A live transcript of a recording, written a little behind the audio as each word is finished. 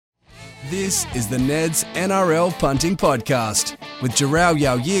This is the Ned's NRL Punting Podcast with Jharal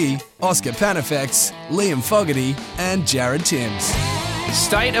Yao-Yi, Oscar Panafex, Liam Fogarty and Jared Timms.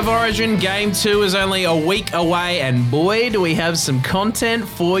 State of Origin Game 2 is only a week away, and boy, do we have some content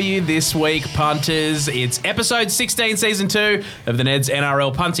for you this week, punters. It's episode 16, season 2 of the Ned's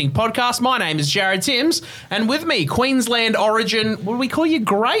NRL Punting Podcast. My name is Jared Timms, and with me, Queensland Origin, would we call you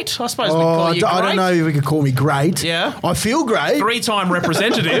great? I suppose we'd call you great. I don't know if we could call me great. Yeah? I feel great. Three-time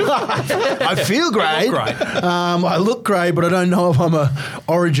representative. I feel great. You look great. I look great, but I don't know if I'm a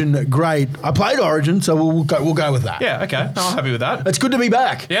Origin great. I played Origin, so we'll go with that. Yeah, okay. I'm happy with that. It's good to be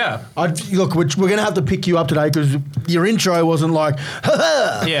back. Yeah. Look, we're going to have to pick you up today because your intro wasn't like,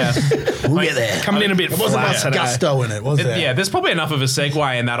 ha-ha. Yeah. We'll get there. Coming in a bit It wasn't flat much today. gusto in it, was there? Yeah, there's probably enough of a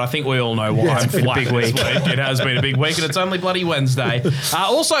segue in that. I think we all know why I'm flat big this week. It has been a big week, and it's only bloody Wednesday.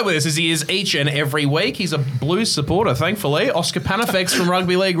 Also with us, as he is each and every week, he's a Blues supporter, thankfully. Oscar Panafex from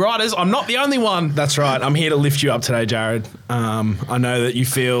Rugby League Writers. I'm not the only one. That's right. I'm here to lift you up today, Jared. I know that you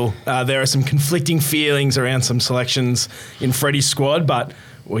feel there are some conflicting feelings around some selections in Freddie's squad, but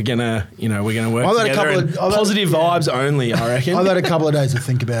we're gonna work I've had a together. couple of- Positive vibes only, I reckon. I've had a couple of days to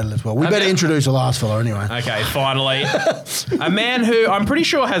think about it as well. We better introduce the last fella anyway. Okay, finally. A man who I'm pretty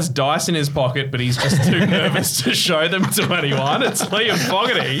sure has dice in his pocket, but he's just too nervous to show them to anyone. It's Liam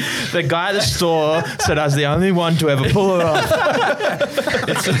Fogarty. The guy at the store said I was the only one to ever pull it off.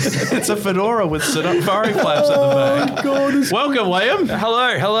 It's a fedora with safari flaps at the back. Welcome, Liam.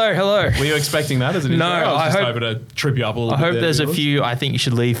 Hello. Were you expecting that as an No, intro? I was just I hoping to trip you up a little I bit. hope there, there's a yours. few I Think You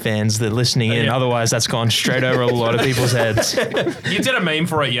Should Leave fans that are listening in. Yeah. Otherwise, that's gone straight over a lot of people's heads. You did a meme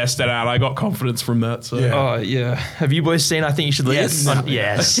for it yesterday, and I got confidence from that. So. Oh, yeah. Have you boys seen I Think You Should Leave? Yes.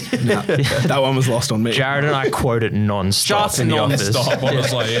 Yes. That one was lost on me. Jared and I quote it non-stop Just in the office. non-stop,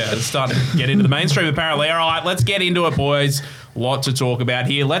 honestly. Yeah, it's starting to get into the mainstream, apparently. All right, let's get into it, boys. Lot to talk about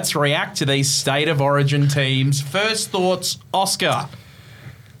here. Let's react to these State of Origin teams. First thoughts, Oscar.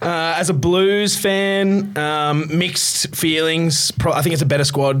 As a Blues fan, mixed feelings. I think it's a better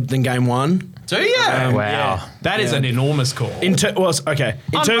squad than Game 1. Do you? Wow. Yeah. That is an enormous call. In terms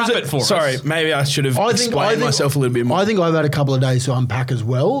Unwrap it for us. Sorry, maybe I should have explained myself a little bit more. I think I've had a couple of days to unpack as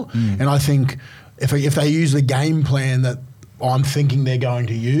well, and I think if they use the game plan that I'm thinking they're going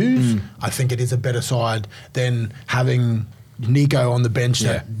to use, I think it is a better side than having Nico on the bench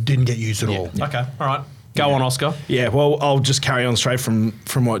that didn't get used at all. Okay, all right. Go on, Oscar. Yeah, well, I'll just carry on straight from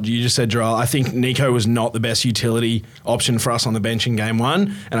what you just said, Jharal. I think Nico was not the best utility option for us on the bench in Game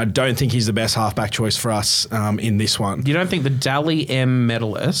 1, and I don't think he's the best halfback choice for us in this one. You don't think the Dally M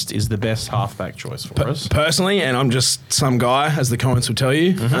medalist is the best halfback choice for us? Personally, and I'm just some guy, as the comments will tell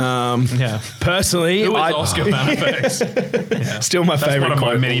you. Personally, Who is Oscar Panafex? Still my That's favourite one of my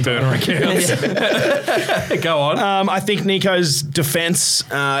quote. many burner accounts. Go on. I think Nico's defence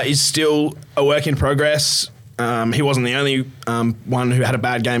is still a work in progress. He wasn't the only one who had a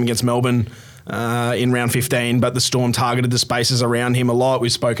bad game against Melbourne in round 15, but the Storm targeted the spaces around him a lot.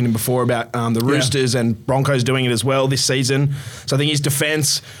 We've spoken to him before about the Roosters and Broncos doing it as well this season. So I think his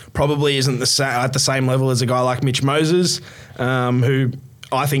defence probably isn't at the same level as a guy like Mitch Moses, who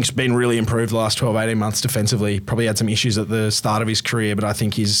I think has been really improved the last 12, 18 months defensively. Probably had some issues at the start of his career, but I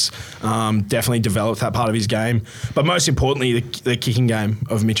think he's definitely developed that part of his game. But most importantly, the kicking game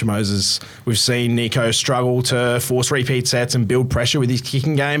of Mitch Moses. We've seen Nico struggle to force repeat sets and build pressure with his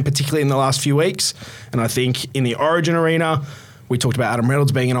kicking game, particularly in the last few weeks. And I think in the Origin arena, we talked about Adam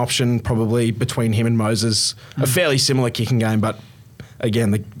Reynolds being an option, probably between him and Moses. A fairly similar kicking game, but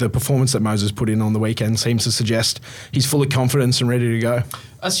again, the performance that Moses put in on the weekend seems to suggest he's full of confidence and ready to go.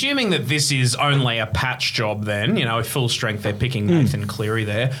 Assuming that this is only a patch job then, at full strength they're picking Nathan Cleary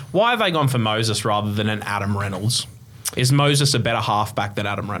there, why have they gone for Moses rather than an Adam Reynolds? Is Moses a better halfback than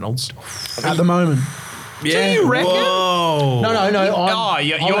Adam Reynolds? At the moment. Yeah. Do you reckon? Whoa. No.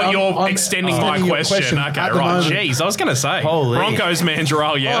 You're extending my question. Okay, At the right. moment. Jeez, I was going to say. Holy. Broncos man,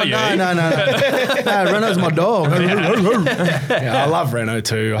 Jharal. Yeah. No, Renault's my dog. Yeah, I love Reno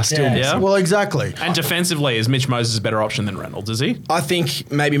too. I still miss Yeah. him. Well, exactly. And defensively, is Mitch Moses a better option than Reynolds, is he? I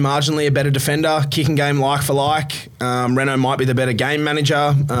think maybe marginally a better defender, kicking game like for like. Reno might be the better game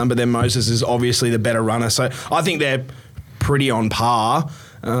manager, but then Moses is obviously the better runner. So I think they're pretty on par.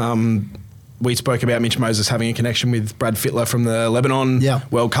 We spoke about Mitch Moses having a connection with Brad Fittler from the Lebanon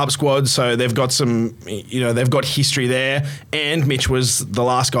World Cup squad, so they've got they've got history there. And Mitch was the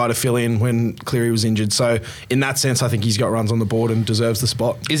last guy to fill in when Cleary was injured. So in that sense, I think he's got runs on the board and deserves the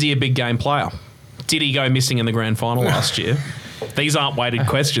spot. Is he a big game player? Did he go missing in the grand final last year? These aren't weighted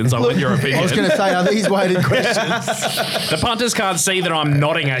questions. I want your opinion. I was going to say, are these weighted questions? The punters can't see that I'm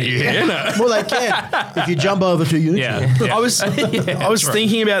nodding at you here. No. Well, they can if you jump over to you. Yeah. I was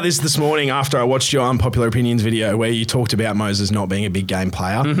thinking about this morning after I watched your unpopular opinions video where you talked about Moses not being a big game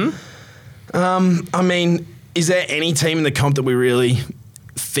player. I mean, is there any team in the comp that we really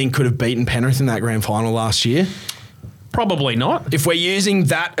think could have beaten Penrith in that grand final last year? Probably not. If we're using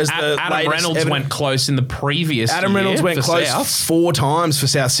that as the Adam Reynolds went close in the previous Adam year Reynolds went for close South. 4 times for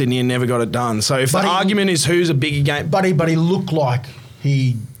South Sydney and never got it done. So if the argument is who's a bigger game... But he looked like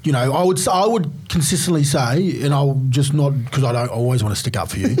he... You know, I would consistently say, and I'll just not because I don't always want to stick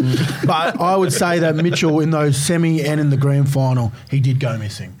up for you, but I would say that Mitchell in those semi and in the grand final, he did go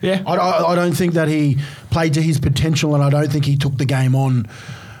missing. Yeah, I don't think that he played to his potential, and I don't think he took the game on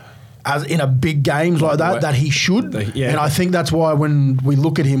as in a big games like that he should. And I think that's why when we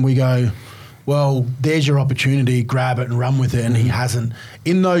look at him, we go, well, there's your opportunity, grab it and run with it, and he hasn't.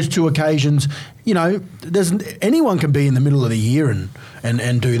 In those 2 occasions, you know, anyone can be in the middle of the year and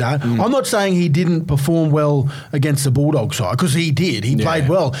do that. I'm not saying he didn't perform well against the Bulldogs side, because he did. He played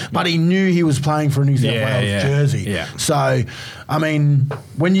well, but he knew he was playing for a New South Wales jersey. Yeah. So, I mean,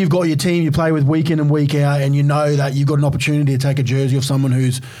 when you've got your team you play with week in and week out, and you know that you've got an opportunity to take a jersey of someone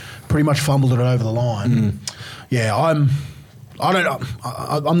who's pretty much fumbled it over the line. Yeah, I'm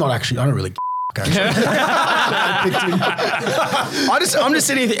not actually. I don't really. I'm just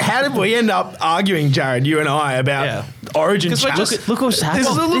sitting here. How did we end up arguing, Jared, you and I, about Origin chats? Look what's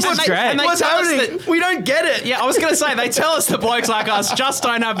happening. This is great. What's happening? We don't get it. Yeah, I was going to say, they tell us that blokes like us just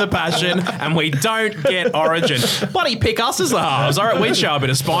don't have the passion and we don't get Origin. Bloody pick us as the halves. All right, we'd show a bit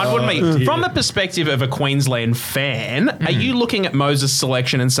of spine, wouldn't we? From the perspective of a Queensland fan, are you looking at Moses'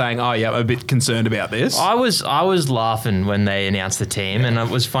 selection and saying, oh, yeah, I'm a bit concerned about this? I was laughing when they announced the team, and it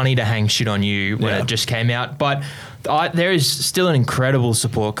was funny to hang shit on you when it just came out, but there is still an incredible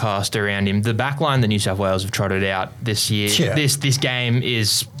support cast around him. The backline that New South Wales have trotted out this year, this game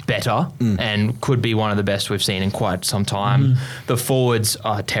is better and could be one of the best we've seen in quite some time. The forwards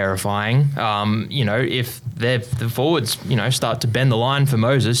are terrifying. You know, if the forwards, you know, start to bend the line for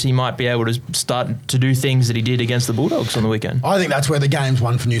Moses, he might be able to start to do things that he did against the Bulldogs on the weekend. I think that's where the game's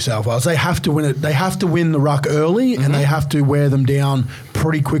won for New South Wales. They have to win it. They have to win the ruck early, and they have to wear them down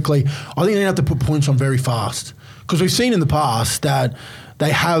pretty quickly. I think they have to put points on very fast, because we've seen in the past that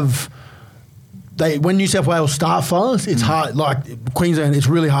when New South Wales start fast, it's hard. Like Queensland, it's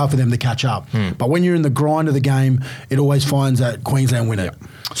really hard for them to catch up. But when you're in the grind of the game, it always finds that Queensland win it.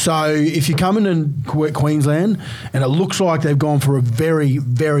 So if you come in Queensland and it looks like they've gone for a very,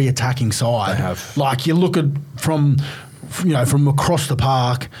 very attacking side, they have. Like you look at from across the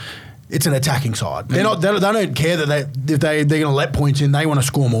park, it's an attacking side. They don't care that if they're going to let points in. They want to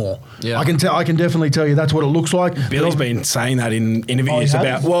score more. Yeah. I can definitely tell you that's what it looks like. Billy's been saying that in interviews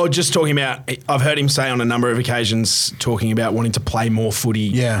just talking about. I've heard him say on a number of occasions talking about wanting to play more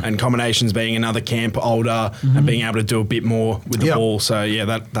footy and combinations, being another camp older and being able to do a bit more with the ball. So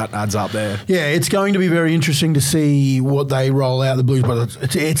that adds up there. Yeah, it's going to be very interesting to see what they roll out the Blues, but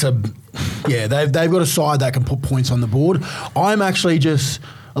they've got a side that can put points on the board. I'm actually just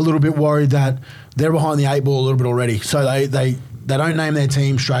a little bit worried that they're behind the 8 ball a little bit already. So they don't name their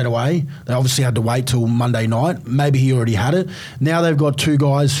team straight away. They obviously had to wait till Monday night. Maybe he already had it. Now they've got 2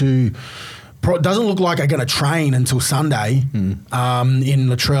 guys who doesn't look like are going to train until Sunday in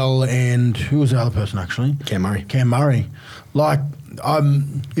Latrell and who was the other person actually? Cam Murray. Like,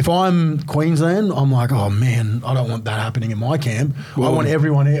 if I'm Queensland, I'm like, oh man, I don't want that happening in my camp. I want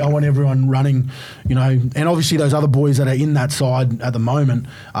everyone running, you know. And obviously, those other boys that are in that side at the moment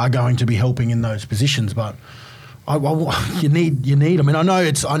are going to be helping in those positions. But you need. I mean, I know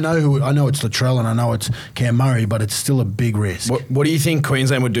it's Latrell and I know it's Cam Murray, but it's still a big risk. What do you think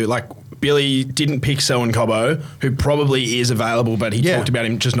Queensland would do? Like, Billy didn't pick Selwyn Cobbo, who probably is available, but he talked about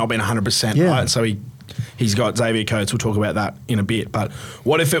him just not being 100%, right? So he's got Xavier Coates. We'll talk about that in a bit. But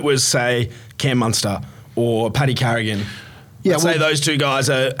what if it was, say, Cam Munster or Paddy Carrigan? Yeah, say those 2 guys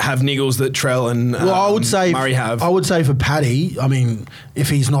have niggles that Trell and Murray have. I would say for Paddy, I mean, if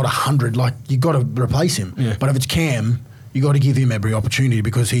he's not 100, like, you've got to replace him. Yeah. But if it's Cam, you've got to give him every opportunity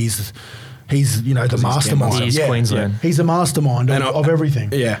because he's the mastermind. He's Queensland. He's the mastermind of everything.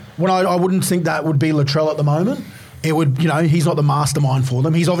 Yeah. When I wouldn't think that would be Latrell at the moment. It would, he's not the mastermind for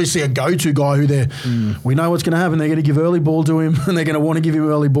them. He's obviously a go-to guy who we know what's going to happen. They're going to give early ball to him and they're going to want to give him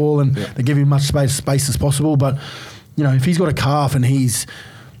early ball and they give him much space as possible. But, if he's got a calf and he's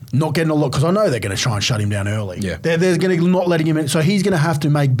not getting a lot, because I know they're going to try and shut him down early. Yeah. They're going to not letting him in. So he's going to have to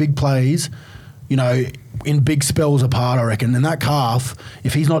make big plays, in big spells apart, I reckon. And that calf,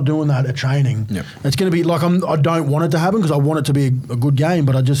 if he's not doing that at training, it's going to be like I don't want it to happen because I want it to be a good game,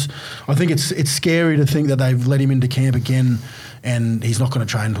 but I think it's scary to think that they've let him into camp again and he's not going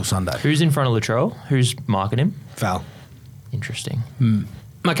to train until Sunday. Who's in front of Latrell? Who's marking him? Val. Interesting.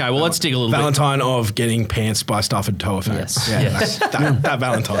 Okay, well, let's dig a little Valentine of getting pants by Stafford Toa fans. Yes. That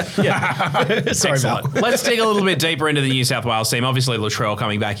Valentine. Sorry, Excellent. Let's dig a little bit deeper into the New South Wales team. Obviously, Latrell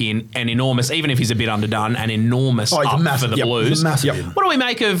coming back in, an enormous, even if he's a bit underdone, an enormous up massive, for the Blues. Massive. What do we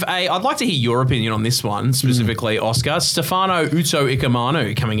make of I'd like to hear your opinion on this one, specifically, Oscar. Stefano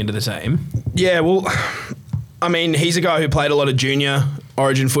Uto-Ikamanu coming into the team. Yeah, well, I mean, he's a guy who played a lot of junior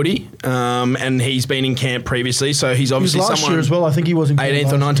Origin footy, and he's been in camp previously, so he's obviously last someone... year as well, I think he was in camp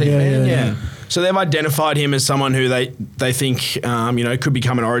 18th or 19th man, yeah. So they've identified him as someone who they think, could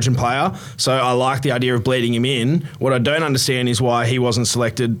become an Origin player. So I like the idea of bleeding him in. What I don't understand is why he wasn't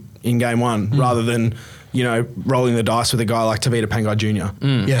selected in game one rather than, rolling the dice with a guy like Tavita Pangai Jr.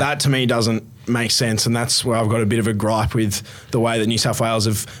 Yeah. That to me doesn't make sense, and that's where I've got a bit of a gripe with the way that New South Wales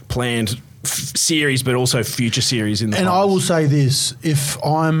have planned series, but also future series in the And past. I will say this, if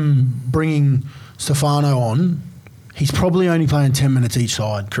I'm bringing Stefano on, he's probably only playing 10 minutes each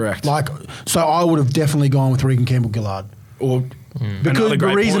side. Correct. So I would have definitely gone with Regan Campbell-Gillard. Or Because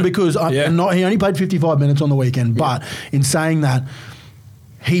the reason, because he only played 55 minutes on the weekend, but in saying that,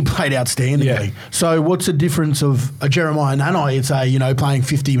 he played outstandingly. Yeah. So what's the difference of a Jeremiah Nanai, you'd say, playing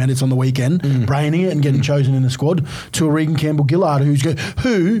 50 minutes on the weekend, braining it and getting chosen in the squad, to a Regan Campbell-Gillard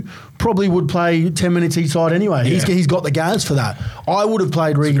who probably would play 10 minutes each side anyway. Yeah. He's got the gas for that. I would have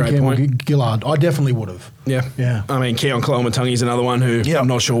played Regan Campbell-Gillard. I definitely would have. Yeah. I mean, Keon Kalamatungi is another one who I'm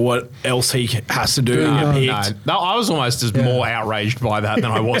not sure what else he has to do to get picked. No, I was almost more outraged by that than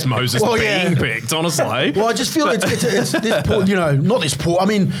I was Moses being picked, honestly. Well, I just feel it's this poor, not this poor. I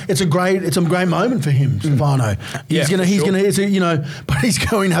mean, it's a great moment for him, Stefano. He's gonna, but he's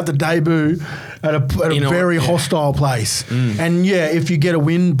going to have to debut at a very hostile place. And if you get a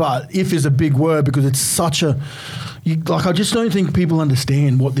win, but if is a big word because it's such a. I just don't think people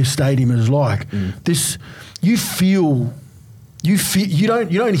understand what this stadium is like. You don't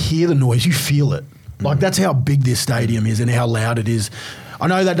hear the noise, you feel it. Like that's how big this stadium is and how loud it is. I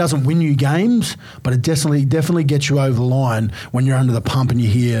know that doesn't win you games, but it definitely gets you over the line when you're under the pump and you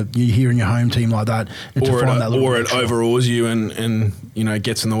hear in your home team like that. Or it overawes you and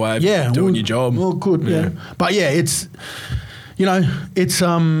gets in the way of doing your job. Well, good, yeah. But it's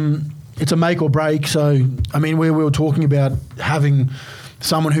it's a make or break. So, I mean, we were talking about having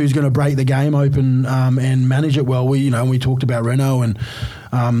someone who's going to break the game open and manage it well. We talked about Renault and,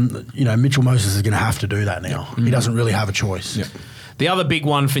 Mitchell Moses is going to have to do that now. He doesn't really have a choice. Yep. The other big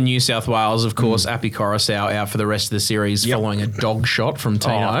one for New South Wales, of course, Api Coruscant out for the rest of the series following a dog shot from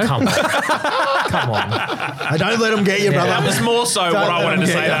Tino. Oh, come on. Hey, don't let him get you, brother. That was more so what I wanted to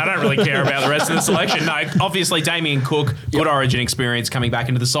say. That I don't really care about the rest of the selection. No, obviously Damien Cook, good Origin experience coming back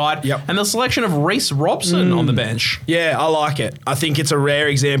into the side. Yep. And the selection of Reece Robson on the bench. Yeah, I like it. I think it's a rare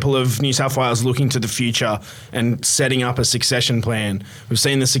example of New South Wales looking to the future and setting up a succession plan. We've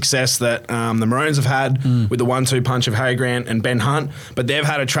seen the success that the Maroons have had with the 1-2 punch of Harry Grant and Ben Hunt, but they've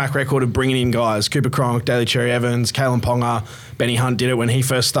had a track record of bringing in guys. Cooper Cronk, Daly Cherry Evans, Kalen Ponga, Benny Hunt did it when he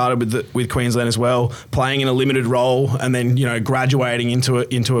first started with Queensland as well, playing in a limited role and then graduating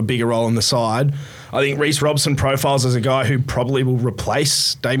into a bigger role on the side. I think Reece Robson profiles as a guy who probably will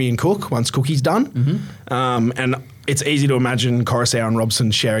replace Damien Cook once Cookie's done, and it's easy to imagine Coruscant and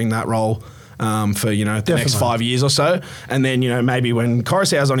Robson sharing that role for the next 5 years or so, and then maybe when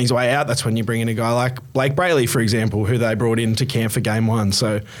Coruscant's on his way out, that's when you bring in a guy like Blake Brayley, for example, who they brought into camp for game one.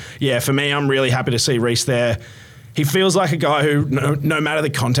 So yeah, for me, I'm really happy to see Reece there. He feels like a guy who, no matter the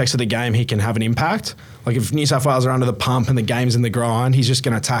context of the game, he can have an impact. Like if New South Wales are under the pump and the game's in the grind, he's just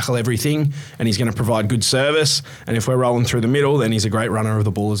going to tackle everything and he's going to provide good service. And if we're rolling through the middle, then he's a great runner of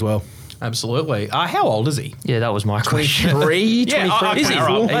the ball as well. Absolutely. How old is he? Yeah, that was my question. 23? Yeah, Is he? He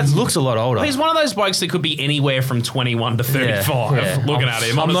looks a lot older. He's one of those blokes that could be anywhere from 21 to 35. Looking at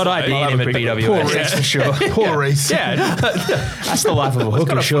him, I'm not honestly. IDing him at BWS, that's for sure. Poor Reece. Yeah. That's the life of a He's hooker,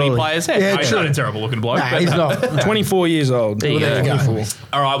 got a footy surely. player's head. Yeah, He's true. not a terrible looking bloke. Nah, but- he's not. 24 years old. There you There you go. 24.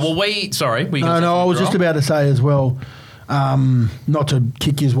 All right, well, No, I was just about to say as well, not to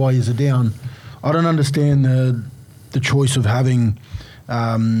kick you while you're down, I don't understand the choice of having,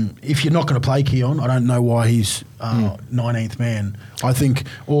 if you're not going to play Keon, I don't know why he's 19th man. I think,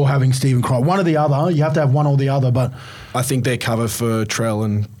 or having Stephen Cry. One or the other. You have to have one or the other, but... I think they're cover for Trell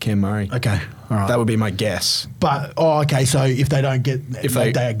and Cam Murray. Okay, all right. That would be my guess. But, okay, so if they don't get... If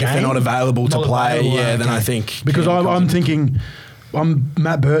they're not available to play, then I think... Because I'm thinking...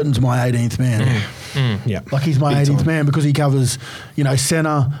 Matt Burton's my 18th man. Yeah. Like he's my Big 18th time. man because he covers,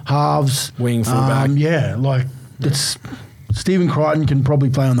 centre, halves. Wing, fullback. It's Stephen Crichton can probably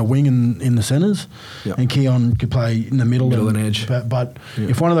play on the wing in the centres, Yep. and Keon could play in the middle and edge. But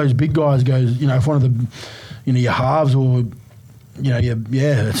if one of those big guys goes, if one of the, your halves or,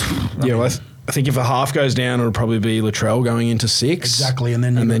 I think if a half goes down, it'll probably be Latrell going into 6. Exactly, and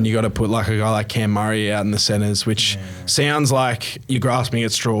then you got to put like a guy like Cam Murray out in the centres, which sounds like you're grasping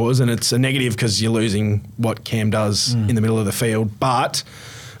at straws, and it's a negative because you're losing what Cam does in the middle of the field. But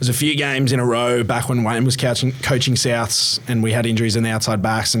there's a few games in a row back when Wayne was coaching Souths, and we had injuries in the outside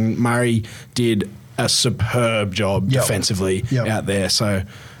backs, and Murray did a superb job defensively out there. So.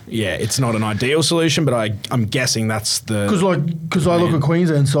 Yeah, it's not an ideal solution, but I'm guessing that's the... Because I look at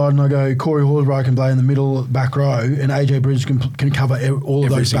Queensland side and I go, Corey Horsburgh can play in the middle back row and AJ Bridges can cover all of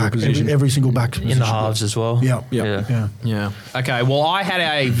those back position. Every single back position. In the halves as well. Yeah. Okay, well, I had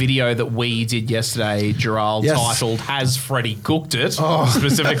a video that we did yesterday, Jharal, titled "Has Freddie Cooked It?"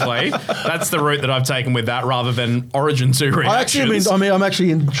 Specifically. That's the route that I've taken with that, rather than Origin 2 reactions. I'm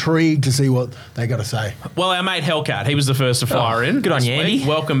actually intrigued to see what they got to say. Well, our mate Hellcat, he was the first to fire in. Good on this you, week. Andy.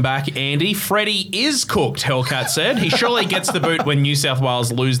 Welcome back, Andy. Freddie is cooked, Hellcat said. He surely gets the boot when New South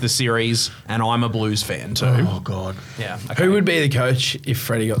Wales lose the series, and I'm a Blues fan too. Oh, God. Yeah. Okay. Who would be the coach if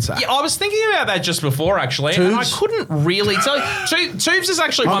Freddie got sacked? Yeah, I was thinking about that just before, actually, and I couldn't really tell you. Tubes is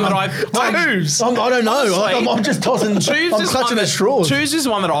actually one that I've... I don't know. I'm just tossing... I'm clutching at straws. Tubes is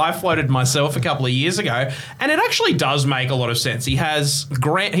one that I floated myself a couple of years ago, and it actually does make a lot of sense. He has...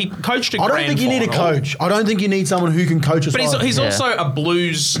 He coached a grand I don't think you need a coach. I don't think you need someone who can coach a side. But he's also a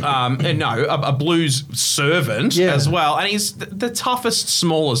Blues... a Blues servant as well, and he's the toughest,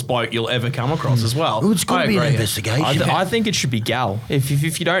 smallest bloke you'll ever come across as well. It's got to be an investigation. I think it should be Gal. If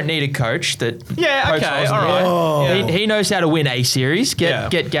you don't need a coach that... Yeah, okay, all right. Oh. Yeah. He knows how to win a series.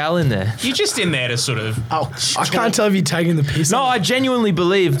 Get Gal in there. You're just in there to sort of... I can't tell if you're taking the piss. No, I genuinely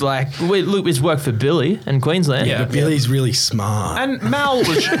believed, look, it's worked for Billy and Queensland. Yeah. But Billy's really smart. And Mal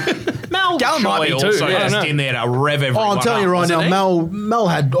was... Mal Gal might be also too. just in there to rev everyone I'm telling you right now, Mel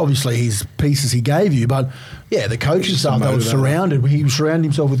had obviously his pieces he gave you, but the coaching staff that was surrounded, he surrounded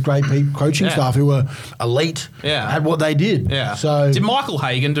himself with great coaching staff who were elite at what they did. Yeah. So did Michael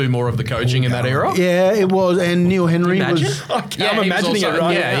Hagan do more of the coaching in that era? Yeah, it was, and Neil Henry was. I'm imagining it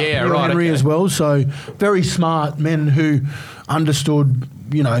right. Yeah, Neil Henry as well. So very smart men who understood.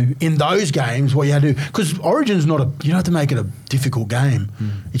 In those games, what you had to do, because Origin's not you don't have to make it a difficult game.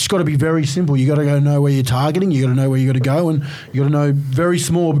 It's got to be very simple. You got to know where you're targeting. You got to know where you got to go, and you got to know very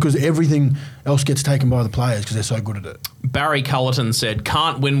small because everything else gets taken by the players because they're so good at it. Barry Cullerton said,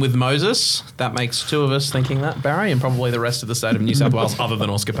 "Can't win with Moses." That makes two of us thinking that, Barry, and probably the rest of the state of New South Wales, other than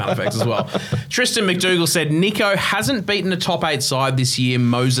Oscar Panafex as well. Tristan McDougall said, "Nico hasn't beaten a top 8 side this year.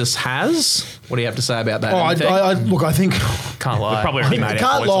 Moses has." What do you have to say about that? I think can't lie. We've probably already made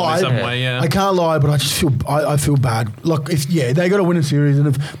can't lie. I can't lie, but I just feel I feel bad. Look, they got to win a series, and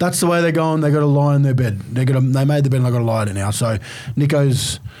if that's the way they're going, they got to lie in their bed. They made the bed, and they got to lie in it now. So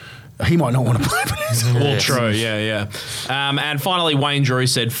Nico's. He might not want to play, but he's well, true, yeah. And finally, Wayne Drew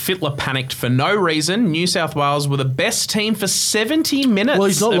said, Fittler panicked for no reason. New South Wales were the best team for 70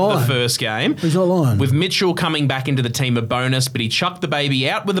 minutes of the first game. He's not lying. With Mitchell coming back into the team a bonus, but he chucked the baby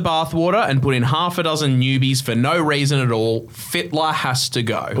out with the bathwater and put in half a dozen newbies for no reason at all. Fittler has to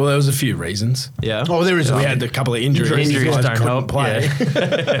go. Well, there was a few reasons. Yeah. Oh, there is. We had a couple of injuries. Injuries don't help. Play. Yeah.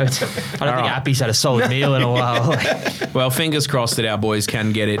 I don't think Appy's had a solid meal in a while. Well, fingers crossed that our boys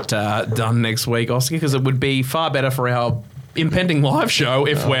can get it done next week, Oscar, because it would be far better for our impending live show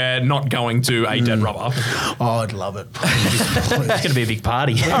if we're not going to a dead rubber. Oh, I'd love it. It's going to be a big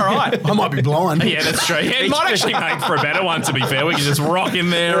party. All right. I might be blind. Yeah, that's true. Yeah, it might actually make for a better one, to be fair. We can just rock in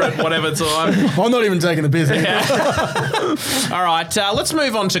there at whatever time. I'm not even taking the piss. All right, let's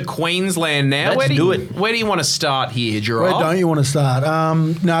move on to Queensland now. Let's do it. Where do you want to start here, Jharal? Where don't you want to start?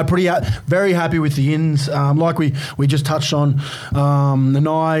 Very happy with the ins. Like we just touched on,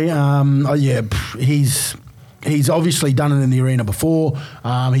 Nanai, he's obviously done it in the arena before.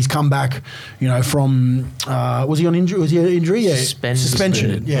 He's come back, from was he on injury? Was he an injury? Yeah,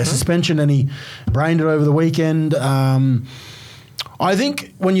 suspension. Yeah, suspension, and he brained it over the weekend. I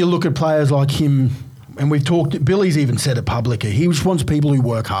think when you look at players like him, and we've talked, Billy's even said it publicly. He just wants people who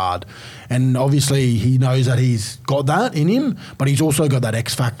work hard, and obviously he knows that he's got that in him, but he's also got that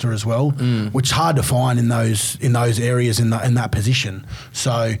X factor as well, which is hard to find in those areas in that position.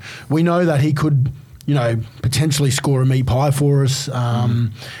 So we know that he could. Potentially score a meat pie for us.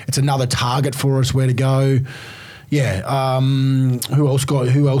 It's another target for us where to go. Yeah. Who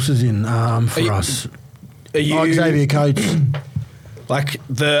else is in for us? Are you, Xavier Coates. Like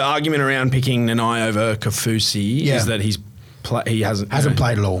the argument around picking Nanai over Kafusi is that he hasn't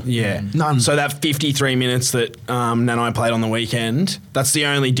played at all. Yeah, None. So that 53 minutes that Nanai played on the weekend, that's the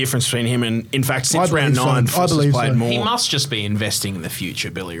only difference between him and, in fact, since round 9, Foss has played more. He must just be investing in the future,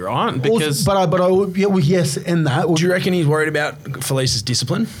 Billy, right? Because Yes, in that. Do you reckon he's worried about Felice's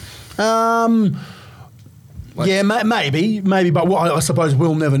discipline? Maybe, but I suppose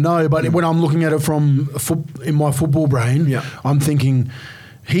we'll never know. But when I'm looking at it in my football brain, I'm thinking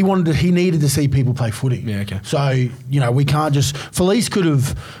he needed to see people play footy. Yeah, okay. So we can't just. Felice could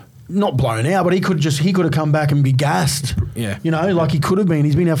have not blown out, but he could have come back and be gassed. Yeah. Like he could have been.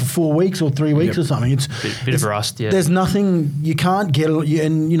 He's been out for 4 weeks or 3 weeks or something. It's bit of rust. Yeah. There's nothing you can't get,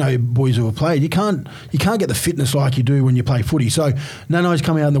 and boys who have played, you can't get the fitness like you do when you play footy. So Nano's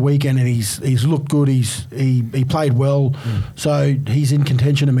come out on the weekend and he's looked good. He played well, so he's in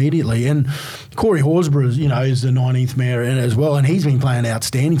contention immediately. And Corey Horsburgh, is the 19th mayor as well, and he's been playing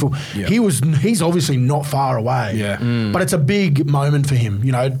outstanding for. Yeah. He's obviously not far away. Yeah. But it's a big moment for him.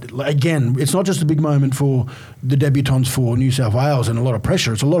 Again, it's not just a big moment for the debutants for New South Wales and a lot of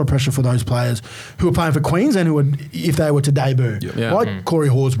pressure. It's a lot of pressure for those players who are playing for Queensland if they were to debut, like Corey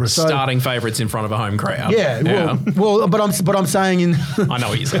Horsburgh. So, starting favourites in front of a home crowd. Yeah. Well, but I'm saying I know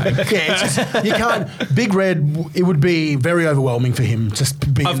what you're saying. It's just, you can't. Big Red. It would be very overwhelming for him to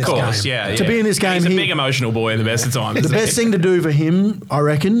be in this game. To be in this game, he's a big emotional boy at the best of times. The best thing to do for him, I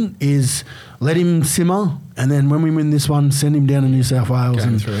reckon, is let him simmer, and then when we win this one, send him down to New South Wales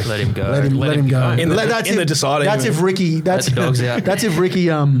and let him go. Let him go. In the deciding. That's if Ricky. Let the dogs out. That's if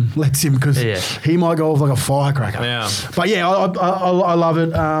Ricky lets him, because he might go off like a firecracker. Yeah. But I love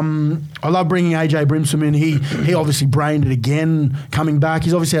it. I love bringing AJ Brimson in. He obviously brained it again coming back.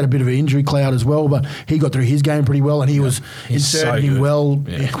 He's obviously had a bit of an injury cloud as well, but he got through his game pretty well, and he was inserting him well.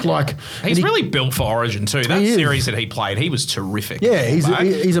 Yeah. He's really built for Origin too. That series that he played, he was terrific. Yeah,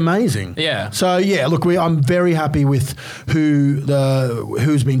 he's amazing. Yeah. So look, I'm very happy with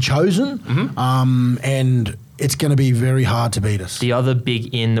who's been chosen, and it's going to be very hard to beat us. The other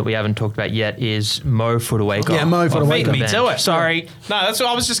big in that we haven't talked about yet is Mo Footaway. Yeah, Mo Footaway. Me to it. Sorry. No, that's what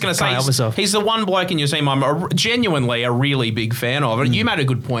I was just going to Can't help myself. say. He's the one bloke in your team I'm genuinely a really big fan of. And you made a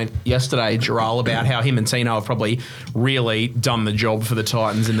good point yesterday, Jharal, about how him and Tino have probably really done the job for the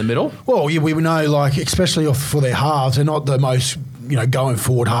Titans in the middle. Well, we know, especially for their halves, they're not the most going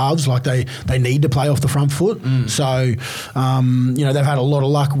forward halves. They need to play off the front foot. So, they've had a lot of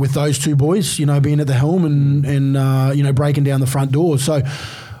luck with those two boys, being at the helm and breaking down the front doors. So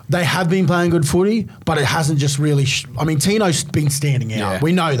they have been playing good footy, but it hasn't just really. Tino's been standing out. Yeah.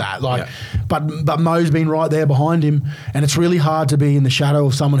 We know that. But Mo's been right there behind him, and it's really hard to be in the shadow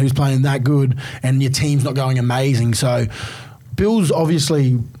of someone who's playing that good, and your team's not going amazing. So, Bill's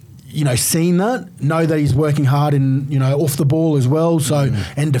obviously seen that, know that he's working hard in, off the ball as well. So,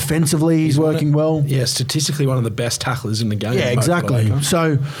 and defensively, he's working well. Yeah, statistically one of the best tacklers in the game. Yeah, exactly.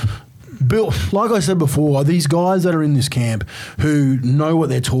 So, Bill, like I said before, these guys that are in this camp who know what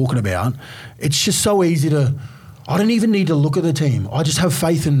they're talking about, it's just so easy to. I don't even need to look at the team. I just have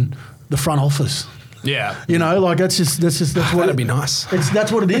faith in the front office. Yeah. That's what That'd be nice.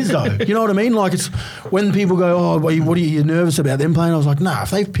 That's what it is, though. You know what I mean? It's when people go, "Oh, what are you nervous about them playing?" I was like, "Nah, if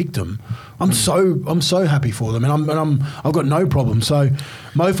they've picked them, I'm so happy for them, and I've got no problem." So,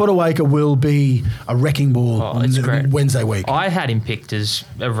 Mo Footaway will be a wrecking ball Wednesday week. I had him picked as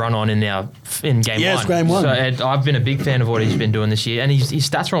a run on in game one. Yes, game one. So I've been a big fan of what he's been doing this year, and his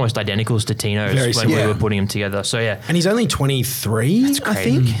stats are almost identical to Tino's when we were putting him together. So and he's only 23. I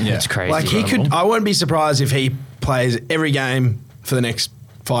think. Yeah. It's crazy. He could. I won't be surprised if he plays every game for the next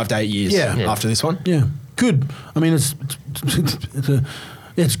 5 to 8 years. After this one. Yeah, good.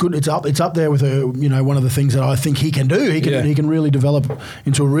 It's good. It's up there with one of the things that I think he can do. He can really develop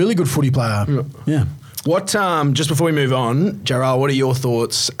into a really good footy player. Yeah. What just before we move on, Jharal, what are your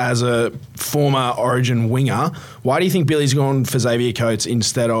thoughts as a former Origin winger? Why do you think Billy's gone for Xavier Coates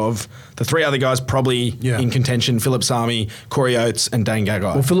instead of the 3 other guys probably in contention, Philip Sami, Corey Oates and Dane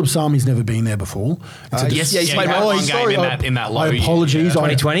Gagai? Well, Philip Sami's never been there before. He's played one game in that low I apologize.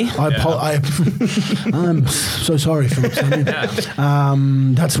 2020? I'm so sorry, Philip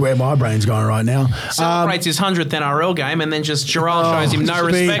Sami. That's where my brain's going right now. Celebrates his 100th NRL game, and then just Jharal shows him no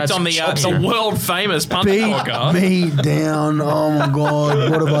respect on the world famous punter podcast. Me down. Oh my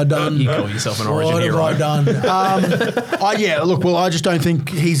God, what have I done? You call yourself an Origin hero. What have I done? Look, I just don't think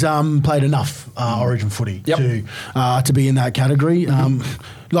he's played enough Origin footy to be in that category.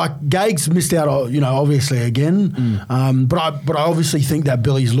 Gags missed out, obviously again. But I obviously think that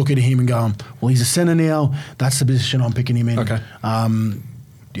Billy's looking at him and going, well, he's a centre now. That's the position I'm picking him in. Okay.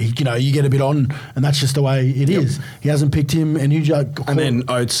 you get a bit on, and that's just the way it is. He hasn't picked him, and and then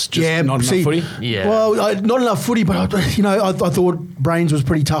Oates just not enough footy. Yeah. Well, not enough footy, but I thought Brains was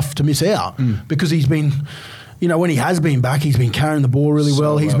pretty tough to miss out because he's been. When he has been back, he's been carrying the ball really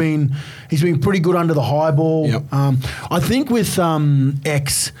well. He's been pretty good under the high ball. Yep. I think with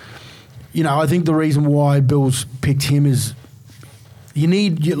X, I think the reason why Bill's picked him is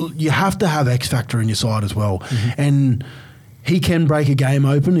you have to have X factor in your side as well, and he can break a game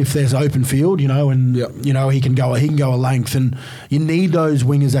open if there's open field, and he can go a length, and you need those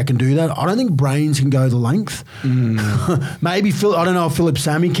wingers that can do that. I don't think Brains can go the length. Maybe I don't know if Philip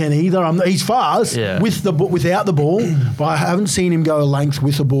Sammy can either. He's fast without the ball, but I haven't seen him go a length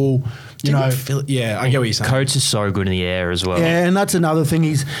with the ball. I get what you're saying. Coates is so good in the air as well. Yeah, and that's another thing.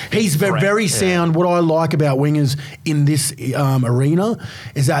 He's very sound. What I like about wingers in this arena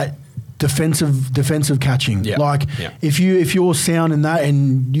is that defensive catching. If you're sound in that,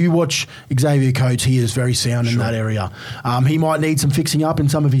 and you watch Xavier Coates, he is very sound in that area. He might need some fixing up in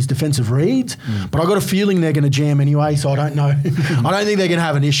some of his defensive reads, but I got a feeling they're going to jam anyway, so I don't know. I don't think they're going to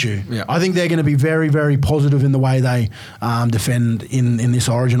have an issue. I think they're going to be very, very positive in the way they defend in this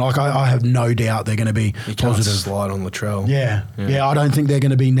Origin. I have no doubt they're going to be positive. Slide on Latrell. Yeah. I don't think they're going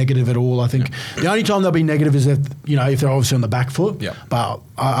to be negative at all. I think the only time they'll be negative is if they're obviously on the back foot. But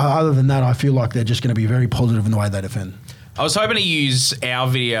other than that, I feel like they're just going to be very positive in the way they defend. I was hoping to use our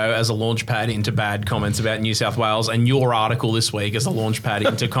video as a launch pad into bad comments about New South Wales and your article this week as a launch pad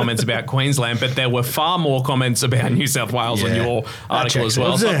into comments about Queensland, but there were far more comments about New South Wales on your article as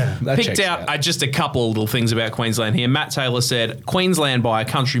well. So I picked out just a couple of little things about Queensland here. Matt Taylor said, Queensland by a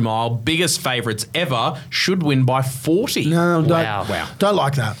country mile, biggest favourites ever, should win by 40. No, don't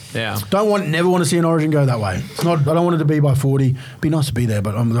like that. Yeah. Never want to see an Origin go that way. It's not. I don't want it to be by 40. It'd be nice to be there,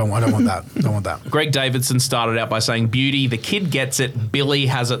 but I don't want that. Don't want that. Greg Davidson started out by saying, beauty, the kid gets it, Billy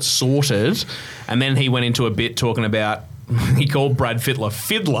has it sorted. And then he went into a bit talking about, he called Brad Fittler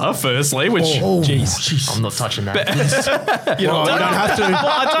Fiddler, firstly, which, jeez. I'm not touching that. You don't have to. Well,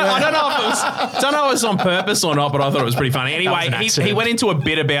 I don't know if it was on purpose or not, but I thought it was pretty funny. Anyway, he went into a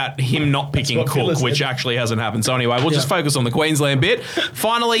bit about him not picking Cook, which actually hasn't happened. So anyway, we'll just focus on the Queensland bit.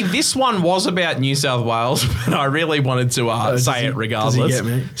 Finally, this one was about New South Wales, but I really wanted to say it regardless. Does he get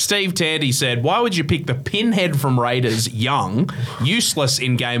me? Steve Tandy said, why would you pick the pinhead from Raiders, Young, useless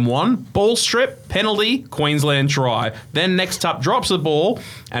in game one, ball strip, penalty, Queensland try. Then next up drops the ball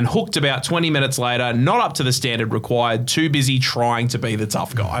and hooked about 20 minutes later, not up to the standard required, too busy trying to be the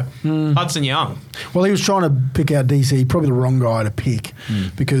tough guy. Hudson Young. Well, he was trying to pick out DC, probably the wrong guy to pick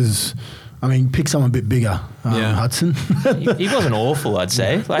because, pick someone a bit bigger, Hudson. he wasn't awful, I'd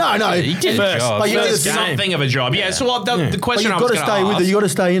say. No. He did a job. He did something of a job. Yeah, so the question I was going to ask... You got to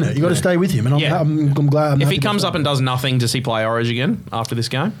stay in it. You got to stay with him. And I'm glad. If he comes up and does nothing, does he play Origin again after this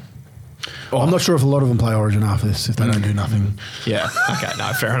game? I'm not sure if a lot of them play Origin after this, if they don't do nothing. Yeah. Okay,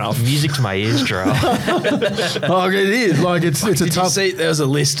 no, fair enough. Music to my ears, Jharal. It is. It's a tough... See, there was a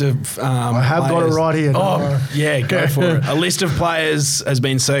list of I have players. got it right here. Go for it. A list of players has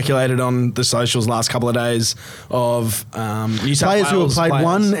been circulated on the socials last couple of days of New South Wales who have played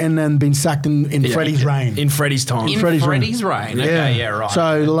one and then been sacked in Freddie's reign. In Freddie's time. In Freddie's reign. Okay, yeah, right.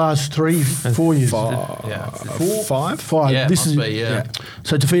 So the last 3-4 years. Five? Yeah, this is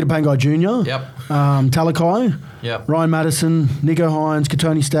So Tafita Pangai Jr. Yep. Talakai. Yep. Ryan Madison, Nico Hines,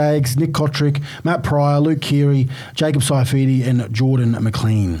 Katoni Staggs, Nick Kotrick, Matt Pryor, Luke Keary, Jacob Saifidi, and Jordan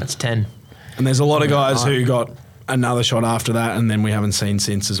McLean. That's 10. And there's a lot of guys who got another shot after that, and then we haven't seen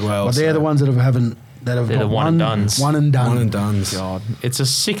since as well. But they're the ones that have They're got the one and dones. One and done. One and dones. God, it's a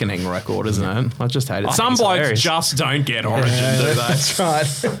sickening record, isn't it? I just hate it. Some blokes hilarious. just don't get Origin, do they? That's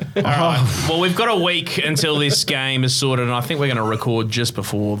right. All right. Well, we've got a week until this game is sorted, and I think we're going to record just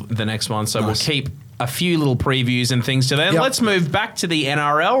before the next one, so we'll keep a few little previews and things to then. Yep. Let's move back to the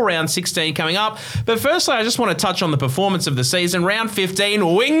NRL, round 16 coming up. But firstly, I just want to touch on the performance of the season. Round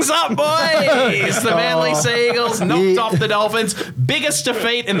 15, wings up, boys! The Manly Seagulls knocked off the Dolphins. Biggest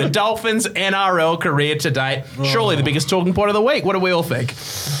defeat in the Dolphins' NRL career to date. Surely the biggest talking point of the week. What do we all think?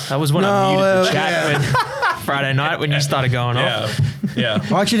 That was when I muted the chat when Friday night when you started going off. Yeah.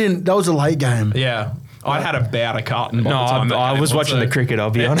 I actually didn't. That was a late game. Yeah. I had about a carton. No, I was watching the cricket, I'll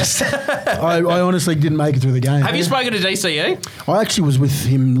be honest. I honestly didn't make it through the game. Have you spoken to DCE? I actually was with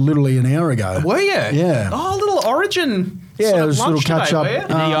him literally an hour ago. Were you? Yeah. Oh, a little Origin Yeah, Sort it of was a little lunch today, catch up. were you?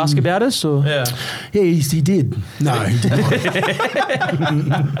 Did he ask about us? Or? Yeah. Yeah, he did. No, he did not.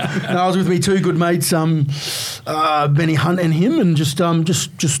 No, I was with me two good mates, Benny Hunt and him, and just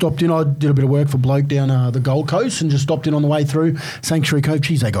stopped in. I did a bit of work for Bloke down the Gold Coast, and just stopped in on the way through. Sanctuary Cove,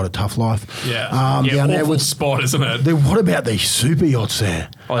 geez, they got a tough life. Yeah. down there awful with. spot, isn't it? What about these super yachts there?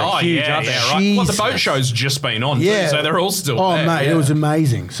 Oh, huge, yeah, aren't they? right. Well, the boat Jesus. show's just been on, Yeah. too, so they're all still Oh, there. mate, yeah. it was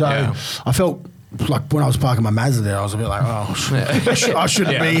amazing. So Yeah. I felt like when I was parking my Mazda there, I was a bit like, I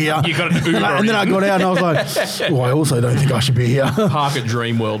shouldn't Yeah. be here. You got an Uber and then I got out and I was like, well, I also don't think I should be here. Park at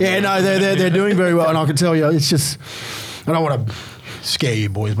Dreamworld. Yeah, no, they're doing very well, and I can tell you, it's just I don't want to scare you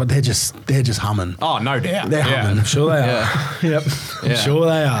boys, but they're just humming. Oh, no doubt. They're humming. I'm sure they Yeah. are. Yep, I'm Yeah. sure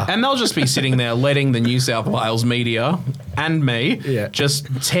they are. And they'll just be sitting there letting the New South Wales media and me just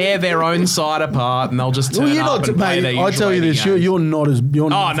tear their own side apart, and they'll just turn up and play their mate, I usual tell you this, 80 games. you're not as Oh,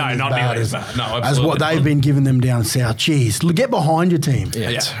 nothing no, as not bad nearly as, as bad. No, as absolutely what they've not. been giving them down south. Jeez, look, get behind your team. Yeah.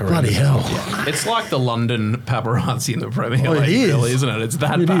 It's Bloody horrendous. hell. It's like the London paparazzi in the Premier Oh, it League, is. really, isn't it? It's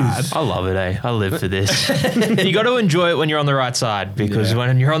that It bad. is. I love it, eh? I live for this. You got to enjoy it when you're on the right side, because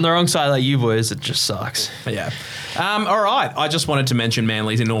when you're on the wrong side like you boys, it just sucks. Yeah. All right. I just wanted to mention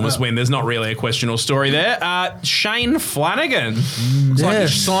Manly's enormous win. There's not really a question or story there. Shane Flanagan. It's like he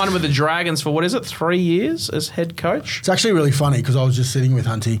Yes. signed with the Dragons for, 3 years as head coach? It's actually really funny because I was just sitting with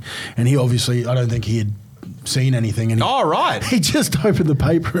Hunty, and he obviously, I don't think he had seen anything, and he, Oh, right. he just opened the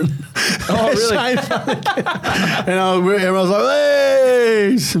paper and really? and I was like,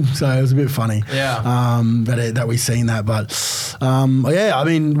 hey! So it was a bit funny, Yeah. that we seen that, but yeah, I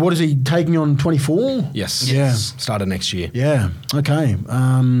mean, what is he taking on 24? Yes. Yeah. Started next year. Yeah. Okay.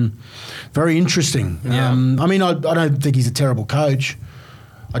 Very interesting. Yeah. I mean, I don't think he's a terrible coach.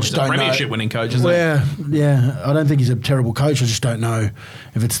 I just He's a don't know. premiership winning coach, isn't Well, yeah, I don't think he's a terrible coach. I just don't know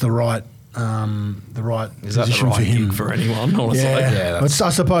if it's the right Is that the position right for him gig for anyone, honestly? Yeah, I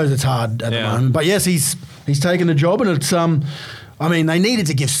suppose it's hard at the Yeah. moment. But yes, he's taken the job, and it's I mean, they needed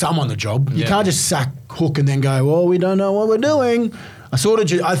to give someone the job. You Yeah. can't just sack Hook and then go, well, we don't know what we're doing. I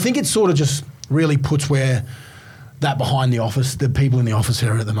think it sort of just really puts where that behind the office, the people in the office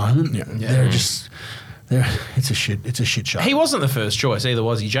are at the moment. Yeah. They're just. It's a shit show. He wasn't the first choice either,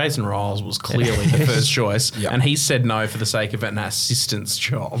 was he? Jason Riles was clearly the first choice, and he said no for the sake of an assistant's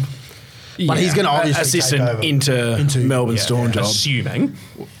job. But he's going to obviously assistant take over into Melbourne Storm job. Assuming.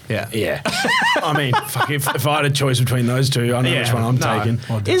 Yeah. Yeah. I mean, fuck, if I had a choice between those two, I know which one I'm taking.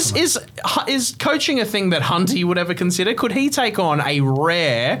 Oh, Is coaching a thing that Hunty would ever consider? Could he take on a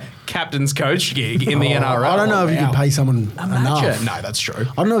rare captain's coach gig in the NRL? I don't know if you could pay someone enough. Imagine. No, that's true.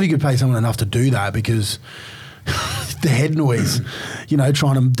 I don't know if you could pay someone enough to do that because the head noise,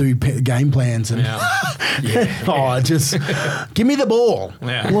 trying to do game plans and just give me the ball.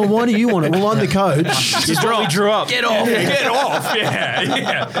 Yeah. Well, why do you want it? Well, I'm the coach. Just what we drew up. Get off. Get off.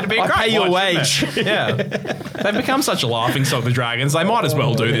 Yeah. It'd be a I great pay your watch, wage. wouldn't it? Yeah. They've become such a laughing stock, the Dragons. They might as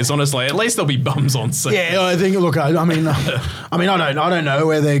well do this, honestly. At least there'll be bums on set. Yeah, I think. Look, I mean, I don't know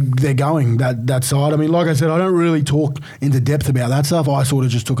where they're going that side. I mean, like I said, I don't really talk into depth about that stuff. I sort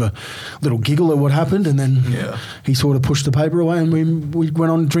of just took a little giggle at what happened, and then he sort of pushed the paper away, and we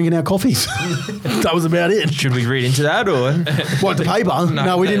went on drinking our coffees. That was about it. Should we read into that, or? What, the paper?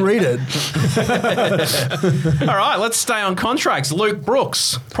 No, we didn't read it. All right, let's stay on contracts. Luke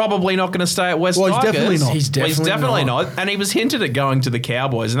Brooks, probably not going to stay at West Well, he's Tigers. definitely not. He's definitely not. And he was hinted at going to the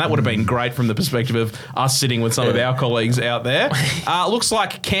Cowboys, and that would have been great from the perspective of us sitting with some of our colleagues out there. Looks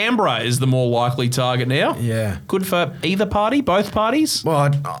like Canberra is the more likely target now. Yeah. Good for either party, both parties?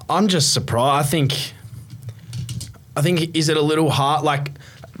 Well, I'm just surprised. I think is it a little hard? Like,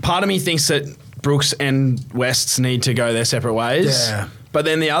 part of me thinks that Brooks and Wests need to go their separate ways. Yeah. But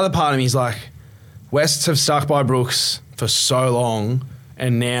then the other part of me is like, Wests have stuck by Brooks for so long,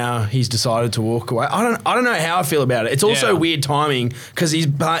 and now he's decided to walk away. I don't know how I feel about it. It's also weird timing because he's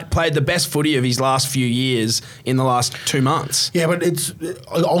played the best footy of his last few years in the last 2 months. Yeah, but it's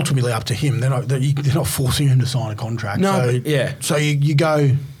ultimately up to him. They're not forcing him to sign a contract. No, so, yeah. So you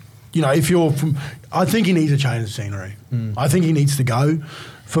go, if you're from, I think he needs a change of scenery. I think he needs to go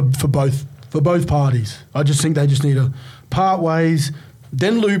for both parties. I just think they just need to part ways.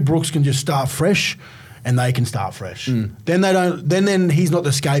 Then Lou Brooks can just start fresh, and they can start fresh. Then they don't. Then he's not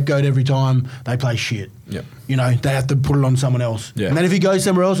the scapegoat every time they play shit. Yep. They have to put it on someone else. Yeah. And then if he goes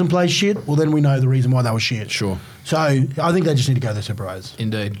somewhere else and plays shit, well, then we know the reason why they were shit. Sure. So I think they just need to go their separate ways.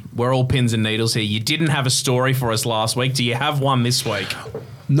 Indeed. We're all pins and needles here. You didn't have a story for us last week. Do you have one this week?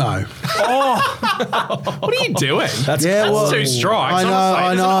 No. What are you doing? That's 2 strikes. I know.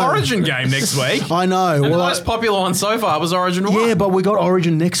 There's an Origin game next week. I know. And the most popular one so far was Origin 1. Yeah, but we got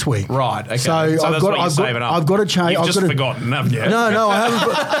Origin next week. Right, okay. So that's I've what you're saving up. I've got to change. You've just forgotten, haven't you? No, I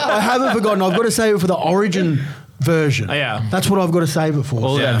haven't. I haven't forgotten. I've got to save it for the Origin version. Yeah. That's what I've got to save it for.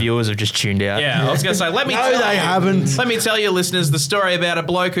 All of our viewers have just tuned out. Yeah, I was going to say, No, they haven't. Let me tell you, listeners, the story about a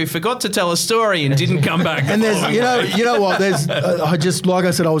bloke who forgot to tell a story and didn't come back. And there's, you know what? There's, I just, like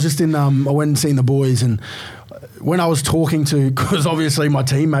I said, I was just in, I went and seen the boys, and when I was talking to, because obviously my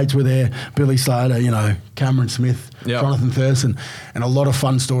teammates were there, Billy Slater, Cameron Smith, Yep. Jonathan Thurston, and a lot of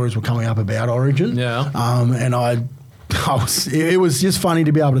fun stories were coming up about Origin. Yeah. And it was just funny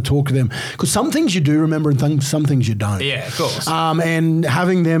to be able to talk to them, because some things you do remember and some things you don't. Yeah, of course. And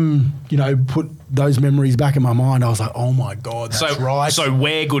having them, put those memories back in my mind, I was like, oh my God, that's right. So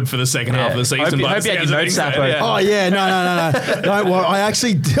we're good for the second half of the season. Hope you had your notes up. Oh yeah, no. Don't worry. I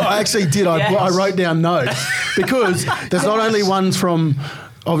actually did. I wrote down notes, because there's not only ones from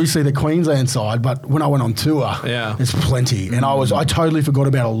obviously the Queensland side, but when I went on tour, there's plenty, and I totally forgot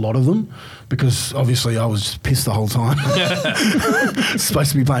about a lot of them, because obviously I was just pissed the whole time.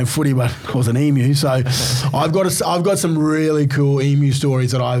 Supposed to be playing footy, but I was an emu. So I've got some really cool emu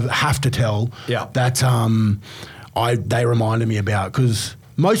stories that I have to tell. Yeah. That they reminded me about, because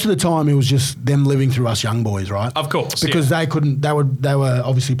most of the time it was just them living through us young boys, right? Of course, because they couldn't. They were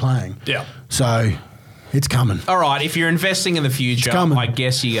obviously playing. Yeah. So it's coming. All right, if you're investing in the future, I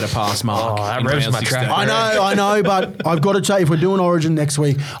guess you get a pass mark. Oh, that revs my track. I know, but I've got to say, if we're doing Origin next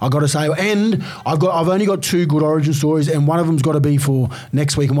week, I've got to say, and I've only got 2 good Origin stories, and one of them's got to be for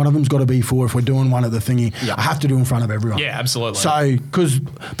next week, and one of them's got to be for if we're doing one at the thingy. Yeah. I have to do in front of everyone. Yeah, absolutely. So, because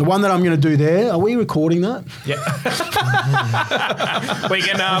the one that I'm going to do there, are we recording that? Yeah. We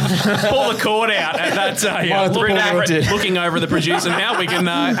can pull the cord out at that. Looking over the producer now, we can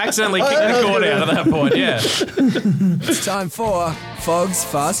accidentally kick the cord out at that point. Yeah. It's time for Fog's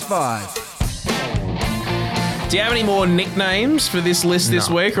Fast 5. Do you have any more nicknames for this list this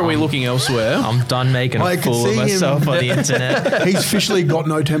week, or are we looking elsewhere? I'm done making a fool of myself on the internet. He's officially got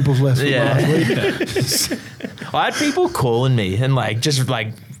no temples left. Yeah. I had people calling me and just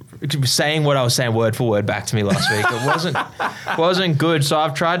saying what I was saying word for word back to me last week. It wasn't good, so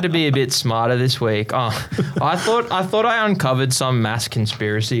I've tried to be a bit smarter this week. I thought I uncovered some mass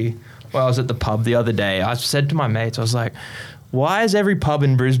conspiracy while I was at the pub the other day. I said to my mates, I was like, why is every pub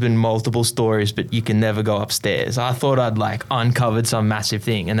in Brisbane multiple stories, but you can never go upstairs? I thought I'd uncovered some massive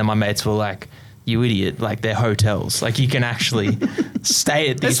thing. And then my mates were like, you idiot, they're hotels. You can actually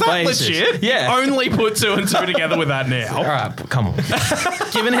stay at these places. Is that legit? Yeah. Only put 2 and 2 together with that now. All right, come on.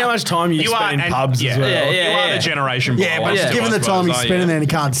 Given how much time you spend in pubs as well. You are the generation below us, but given the time he's spending there and he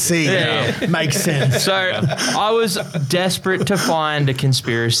can't see, it makes sense. So I was desperate to find a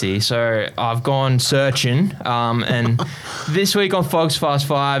conspiracy, so I've gone searching, and this week on Fog's Fast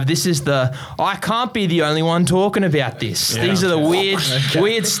 5, this is I can't be the only one talking about this. Yeah. These are the weird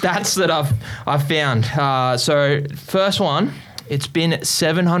stats that I've found. So first one, it's been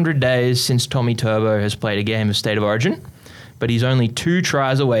 700 days since Tommy Turbo has played a game of State of Origin, but he's only 2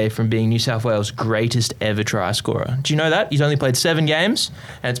 tries away from being New South Wales' greatest ever try scorer. Do you know that? He's only played 7 games,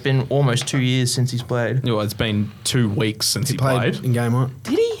 and it's been almost 2 years since he's played. Well, it's been 2 weeks since he played. In game 1.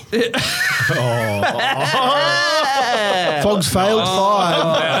 Did he? Fog's failed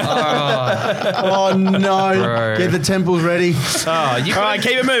 5. Oh no! Bro. Get the temples ready. All right,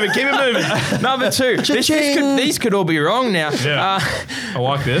 keep it moving. Number 2. These could all be wrong now. Yeah. I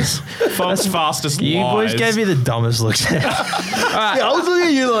like this. Fog's fastest You lies. boys gave me the dumbest looks. Yeah, I was looking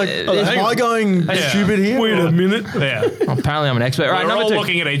at you like, am I going stupid here? Wait a minute. Yeah. Apparently, I'm an expert. All right, We're number all 2.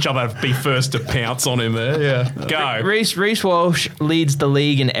 looking at each other to be first to pounce on him there. Yeah. Go. Reece Walsh leads the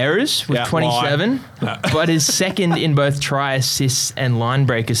league in errors with 27, but is second in both try assists and line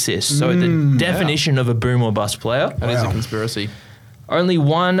break assists. So the definition of a boom or bust player. That is a conspiracy. Only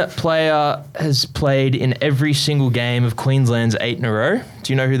one player has played in every single game of Queensland's 8 in a row.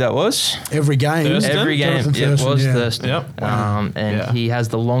 Do you know who that was? Every game. Thurston? Every game. Jonathan It Thurston, was yeah. Thurston. Yep. He has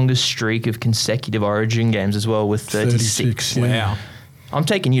the longest streak of consecutive Origin games as well with 36. Yeah. Wow. I'm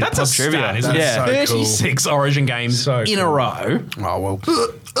taking you That's to a pub trivia. stat, isn't it? Yeah. So 36 Origin games in a row. Oh well.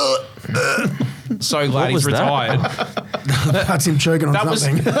 So glad he's was that? retired. That's him choking on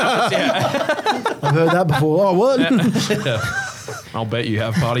something. I've heard that before. Oh, what? I'll bet you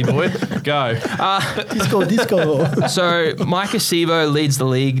have, party boy. Go. Disco. So Micah Sivo leads the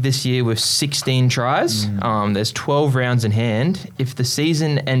league this year with 16 tries. There's 12 rounds in hand. If the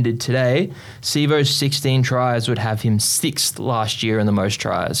season ended today, Sivo's 16 tries would have him 6th last year in the most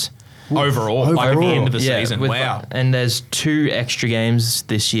tries. overall by the Overall. end of the season. with- Wow. And there's 2 extra games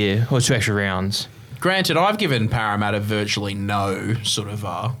this year, or 2 extra rounds. Granted, I've given Parramatta virtually no sort of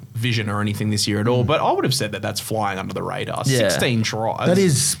vision or anything this year at all, but I would have said that that's flying under the radar. Yeah. 16 tries. That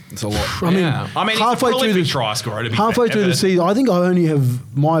is, It's a lot. I mean, Yeah. I mean, halfway he's a through prolific the try scorer. To be halfway fair, through the but- season, I think I only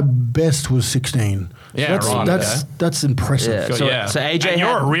have my best was 16. Yeah, right, That's impressive. Yeah. So, So AJ and you're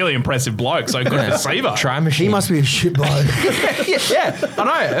had- a really impressive bloke, so good for Sevo. Try machine. He must be a shit bloke. Yeah, I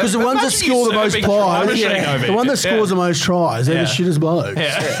know. Because the ones that score the most tries, the one that scores the most tries, they're the shittest blokes.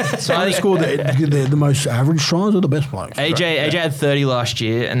 So they score the most average tries or the best blokes. AJ had 30 last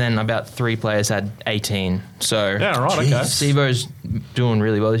year, and then about 3 players had 18. So Yeah, right, okay. Sevo's doing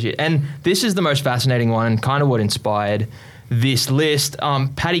really well this year. And this is the most fascinating one, and kind of what inspired this list.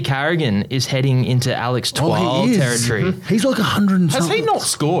 Paddy Carrigan is heading into Alex Twal he is. territory. He's like 100 and Has something. he not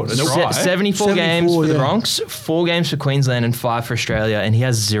scored a try? 74 games for the yeah. Bronx, 4 games for Queensland, and 5 for Australia, and he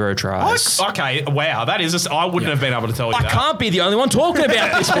has 0 tries. Okay, wow, that is. I wouldn't have been able to tell you I that. can't be the only one talking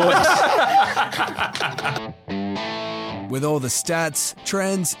about this, boys. With all the stats,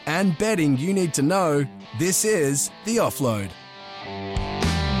 trends, and betting you need to know, this is The Offload.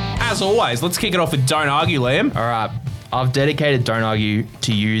 As always, let's kick it off with Don't Argue, Liam. All right. I've dedicated Don't Argue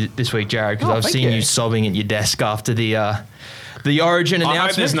to you this week, Jared, because I've thank seen you. you sobbing at your desk after the Origin I hope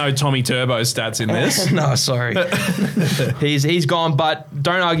announcement. there's no Tommy Turbo stats in this. No, sorry. he's gone, but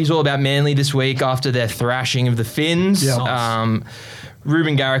Don't Argue's all about Manly this week after their thrashing of the Finns. Yeah.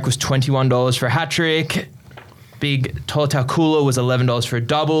 Ruben Garrick was $21 for a hat-trick. Big Tolataukula was $11 for a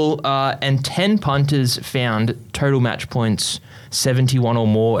double. And 10 punters found total match points 71 or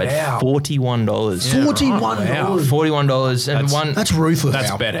more at $41. $41. $41. And That's ruthless.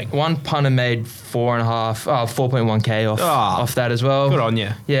 That's betting. one punter made 4.1K off that as well. Good on you.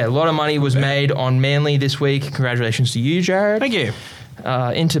 Yeah, a lot of money was made on Manly this week. Congratulations to you, Jared. Thank you.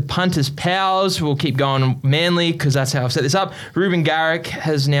 Into punters' pals. We'll keep going Manly because that's how I've set this up. Ruben Garrick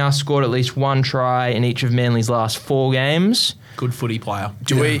has now scored at least 1 try in each of Manly's last 4 games. Good footy player.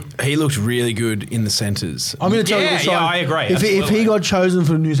 He looked really good in the centres. I'm going to tell you Yeah, this. yeah, I agree, If he absolutely. got chosen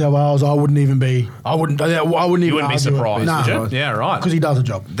for New South Wales, I wouldn't even be. I wouldn't even. You wouldn't be argue it. surprised, No, would you? Yeah, right. because he does a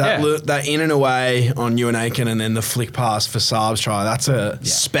job. That in and away on Ewan Aiken and then the flick pass for Saab's try, that's a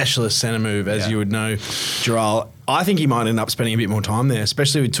specialist centre move, as you would know, Jharal. I think he might end up spending a bit more time there,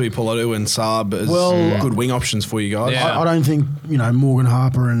 especially with Tui Poladu and Saab as good wing options for you guys. Yeah. I don't think Morgan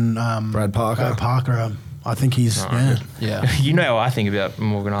Harper and Brad Parker. I think he's Yeah. You know how I think about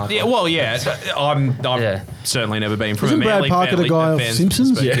Morgan Harper. Yeah, well, yeah. I've Yeah. certainly never been from Isn't a Brad Manly Parker family, the guy of fans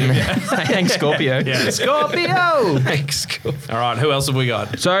Simpsons? perspective. Thanks, Scorpio. Yeah, Scorpio. All right, who else have we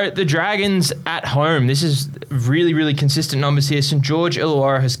got? So the Dragons at home. This is really, really consistent numbers here. St George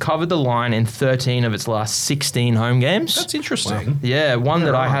Illawarra has covered the line in 13 of its last 16 home games. That's interesting. Yeah, one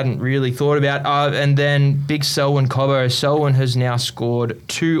that I hadn't really thought about. And then big Selwyn Cobbo. Selwyn has now scored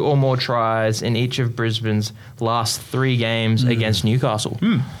 2 or more tries in each of Brisbane's last 3 games against Newcastle.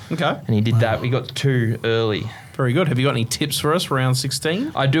 Okay, And he did that. We got 2 early. very good. Have you got any tips for us for round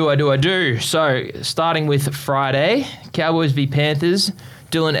 16? I do. So, starting with Friday, Cowboys v Panthers.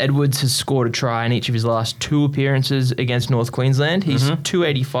 Dylan Edwards has scored a try in each of his last 2 appearances against North Queensland. He's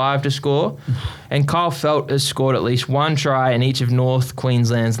 285 to score. And Kyle Felt has scored at least 1 try in each of North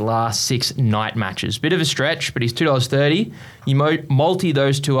Queensland's last 6 night matches. Bit of a stretch, but he's $2.30. You multi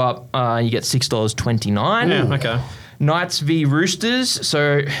those 2 up, you get $6.29. Yeah, okay. Knights v Roosters,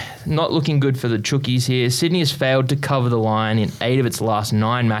 so not looking good for the Chookies here. Sydney has failed to cover the line in 8 of its last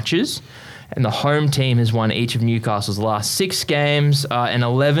 9 matches, and the home team has won each of Newcastle's last 6 games, and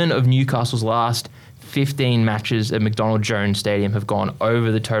 11 of Newcastle's last 15 matches at McDonald Jones Stadium have gone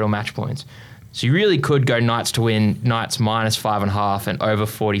over the total match points. So you really could go Knights to win, Knights -5.5 and over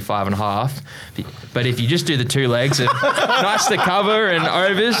 45.5. But if you just do the 2 legs of Knights to cover and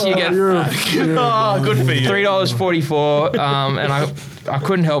overs, you get Good for you. $3.44. And I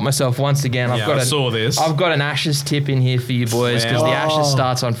couldn't help myself once again. I saw this. I've got an Ashes tip in here for you boys because the Ashes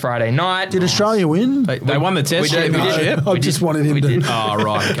starts on Friday night. Did Australia win? They won the test. We did. championship. I just wanted him to. Oh,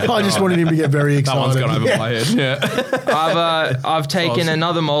 right. Okay. I just wanted him to get very That excited. one's gone over my head. Yeah. I've taken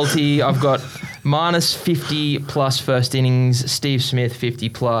another multi. I've got -50 plus first innings, Steve Smith 50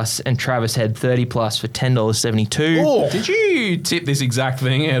 plus, and Travis Head 30 plus for $10.72. Did you tip this exact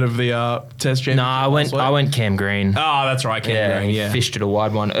thing out of the test championship? No, I went Cam Green. Oh, that's right, Cam Green. he Yeah. fished it a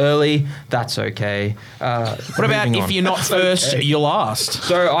wide one early. That's okay. What about if you're not first, you're last?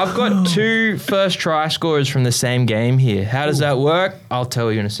 So I've got 2 first try scorers from the same game here. How does that work? I'll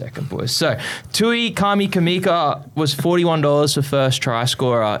tell you in a second, boys. So Tui Kami Kamika was $41 for first try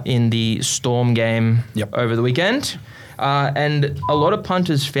scorer in the Storm game over the weekend. And a lot of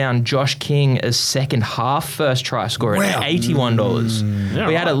punters found Josh King as second half first try scorer at $81.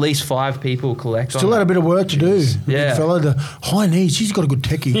 We had at least 5 people collect Still on had a bit of work to do. Yeah. Big fella, the high knees. He's got a good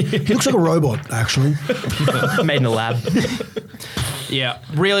techie. He looks like a robot, actually. that. Made in a lab. Yeah,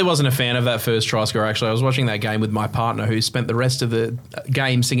 really wasn't a fan of that first try score, actually. I was watching that game with my partner who spent the rest of the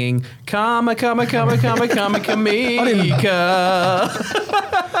game singing, Kama, Kama, Kama, Kama, Kama, Kamika.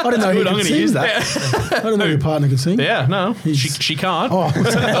 I didn't know he Good, I'm could going to sing. use that. I didn't know your partner could sing. Yeah, no, she can't. Oh,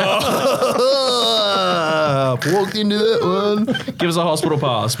 Walked into that one. Give us a hospital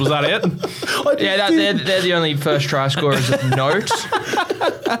pass. Was that it? Yeah, they're the only first try scorers of note.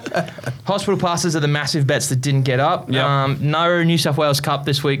 Hospital passes are the massive bets that didn't get up. Yep. No New South Wales Cup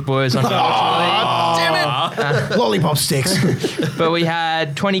this week, boys, unfortunately. damn it. Lollipop sticks. But we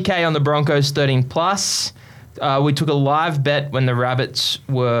had 20K on the Broncos 13 plus. We took a live bet when the Rabbits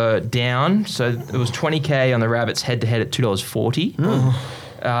were down. So it was 20K on the Rabbits head-to-head at $2.40.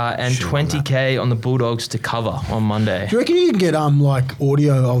 And 20K on the Bulldogs to cover on Monday. Do you reckon you can get like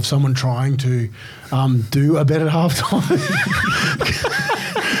audio of someone trying to do a bet at halftime?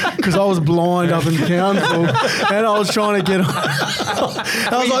 Because I was blind up in council and I was trying to get on.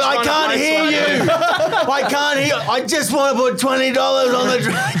 I was like, I can't hear you. I can't hear. I just want to put $20 on the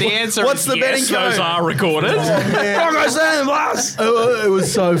draft. The answer What's is the yes, betting those code? are recorded. Broncos and Blast. It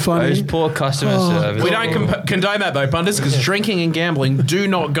was so funny. Those poor customer service. We don't condone that, though, punters, because drinking and gambling do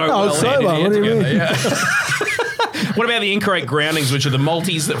not go well sober, hand in hand what do you together. mean? Yeah. What about the incorrect groundings, which are the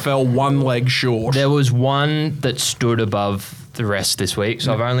multis that fell one leg short? There was one that stood above the rest this week,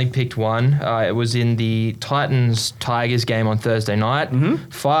 so I've only picked one. It was in the Titans-Tigers game on Thursday night.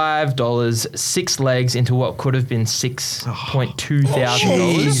 $5, 6 legs into what could have been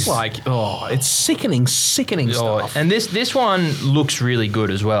 $6,200. It's like, it's sickening stuff. And this one looks really good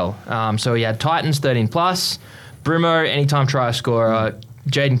as well. So he had Titans 13 plus, Brimo anytime try scorer,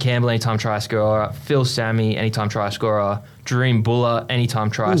 Jaden Campbell anytime try scorer, Phil Sammy anytime try scorer, Dream Buller anytime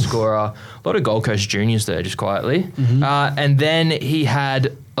try scorer. A lot of Gold Coast juniors there, just quietly. And then he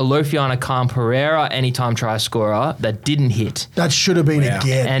had Alofiana Khan Pereira anytime try scorer that didn't hit. That should have been a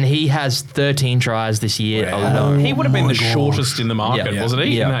get. And he has 13 tries this year alone. He would have been my the God. shortest in the market, Yeah. wasn't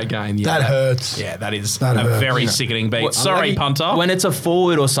he, Yeah. in that game? Yeah, That hurts. Yeah, that is That a hurts. very sickening beat. Sorry, punter. When it's a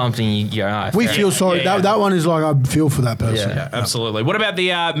forward or something, you know, We feel sorry. Yeah. That one is like, I feel for that person. Yeah, absolutely. What about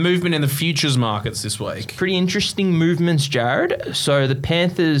the movement in the futures markets this week? pretty interesting movements, Jared. So the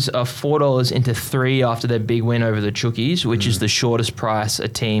Panthers are $4 into 3 after their big win over the Chookies, which is the shortest price a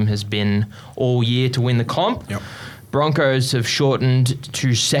team has been all year to win the comp. Yep. Broncos have shortened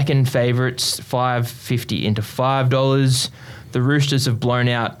to second favourites, $5.50 into $5. The Roosters have blown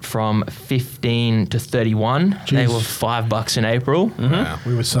out from 15 to 31. They were $5 in April. Wow.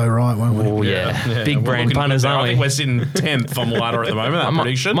 We were so right, weren't we? Oh yeah, big we're brain looking punters, good there. aren't I we? think we're sitting 10th on the ladder at the moment, that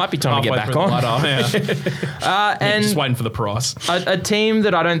prediction. might be time to get Halfway back through on. the ladder, yeah. And Just waiting for the price. a team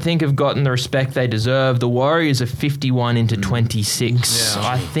that I don't think have gotten the respect they deserve. The Warriors are 51 into 26. Yeah.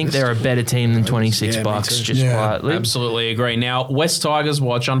 I think they're a better team than $26 me bucks, too. just Yeah. quietly. Absolutely agree. Now, West Tigers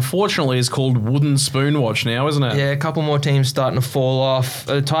watch, unfortunately, is called Wooden Spoon Watch now, isn't it? Yeah, a couple more teams starting to fall off.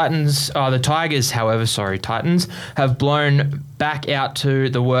 The Tigers, however, Titans have blown back out to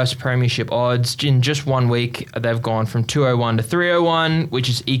the worst premiership odds. In just 1 week, they've gone from 201 to 301, which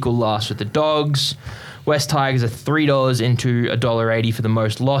is equal last with the Dogs. West Tigers are $3 into $1.80 for the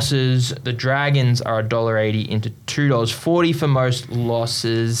most losses. The Dragons are $1.80 into $2.40 for most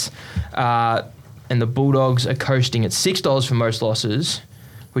losses. And the Bulldogs are coasting at $6 for most losses,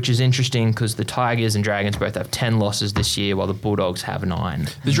 which is interesting because the Tigers and Dragons both have 10 losses this year, while the Bulldogs have 9.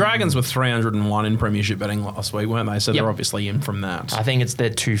 The Dragons were 301 in premiership betting last week, weren't they? So Yep. they're obviously in from that. I think it's their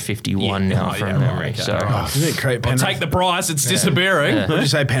 251 Yeah. now Oh, from yeah, right, memory. okay, So right. Isn't it great? Well, take the price, it's disappearing. Yeah. What did you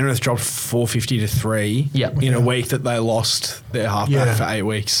say? Penrith dropped 450 to 3 Yep. in a week that they lost their halfback Yeah. for 8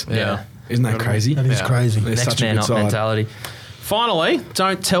 weeks. Yeah. Isn't that crazy? That is Yeah. crazy. They're next such a man good up side. mentality. Finally,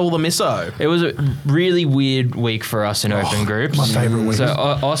 don't tell the misso. It was a really weird week for us in open groups. my favourite week. So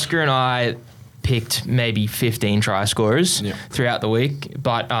Oscar and I picked maybe 15 try scorers Yeah. throughout the week,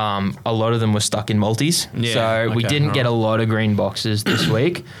 but a lot of them were stuck in multis. Yeah, So we okay, didn't get alright. a lot of green boxes this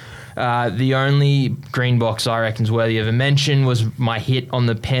week. The only green box I reckon's worthy of a mention was my hit on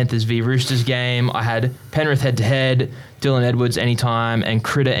the Panthers v Roosters game. I had Penrith head-to-head, Dylan Edwards anytime, and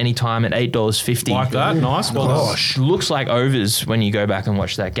Critter anytime at $8.50. Like that, nice. Well done. Looks like overs when you go back and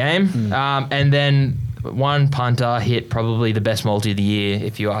watch that game. And then one punter hit probably the best multi of the year,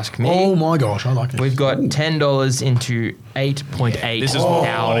 if you ask me. Oh my gosh, I like it. We've got $10 into 8.8. This is what we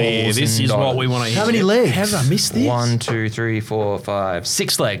want to hear. This is what we want to hear. How many legs? Have I missed this? 1, 2, 3, 4, 5,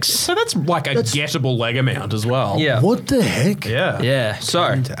 6 legs. So that's like a gettable leg amount as well. Yeah. What the heck? Yeah. Yeah. So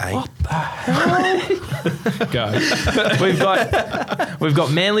Go. we've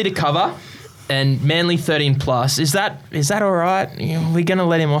got Manly to cover. And Manly 13 plus. Is that all right? We're going to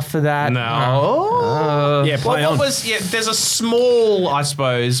let him off for that? No. Yeah, play on. There's a small, I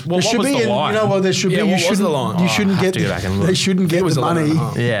suppose. Well, There what should was be, the line? you know what? There should be. Yeah, You what was the shouldn't. line? You shouldn't have get. to go back and look. They shouldn't get was the a money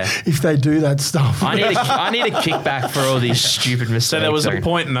Yeah. if they do that stuff. I need a kickback for all these stupid mistakes. So there was a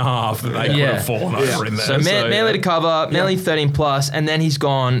point and a half that they could have fallen over in there. So Manly to cover, Manly 13 plus, and then he's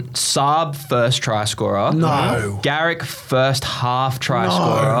gone Saab first try scorer. No. Garrick first half try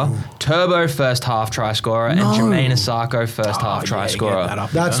scorer. Turbo first half try scorer. And Jermaine Asako first half try scorer.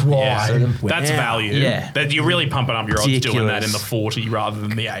 That's why. That's value. Yeah. That you're really pumping up your odds doing that Ridiculous. in the 40 rather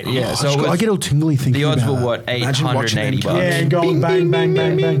than the 80. Yeah, so I get all tingly thinking the odds about were that. what, Imagine watching them 880 bucks. Yeah, and going bang, bang,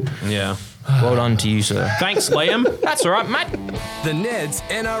 bang, bang. Yeah. Well done to you, sir. Thanks, Liam. That's all right, mate. The Ned's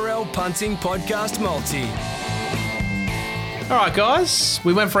NRL Punting Podcast Multi. All right, guys.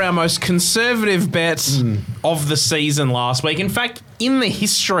 We went for our most conservative bet of the season last week. In fact, in the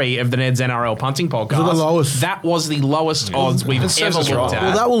history of the Ned's NRL Punting Podcast, Was it the lowest? that was the lowest odds we've ever looked at.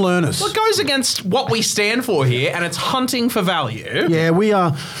 Well, that will learn us. Well, it goes against what we stand for here, and it's hunting for value. Yeah, we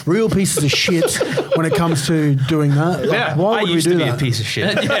are real pieces of shit when it comes to doing that. Yeah, Why I would we used do to be that? a piece of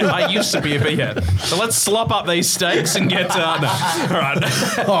shit. Yeah, I used to be a beehead. So let's slop up these steaks and get... no. All right.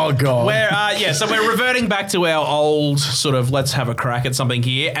 Oh, God. So we're reverting back to our old sort of let's have a crack at something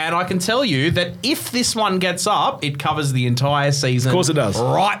here. And I can tell you that if this one gets up, it covers the entire season. Of course it does.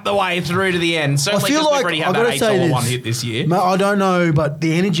 Right the way through to the end. Certainly feel because we've like already I've had got to that say $8 this. one hit this year. Mate, I don't know, but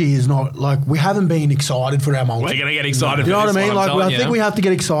the energy is not like we haven't been excited for our multi. We're going to get excited You know for what this I mean? one, Like, I'm I telling think you. we have to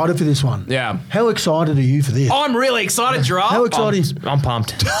get excited for this one. Yeah. How excited are you for this? I'm really excited, Jharal. How excited? I'm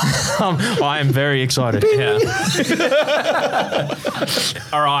pumped. I am very excited. Yeah.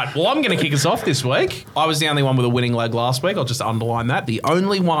 All right. Well, I'm going to kick us off this week. I was the only one with a winning leg last week. I'll just underline that. The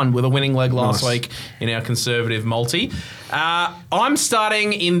only one with a winning leg last week in our conservative multi. I'm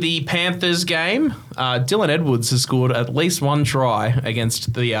starting in the Panthers game. Dylan Edwards has scored at least one try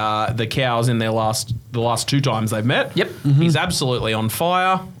against the Cows in the last 2 times they've met. Yep. He's absolutely on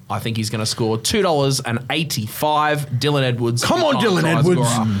fire. I think he's going to score $2.85. Dylan Edwards. Come on, two-time Dylan try Edwards.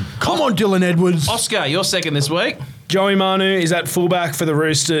 scorer. Come on, Dylan Edwards. Oscar, you're second this week. Joey Manu is at fullback for the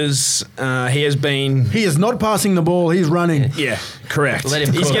Roosters. He has been... He is not passing the ball. He's running. Yeah, correct. Let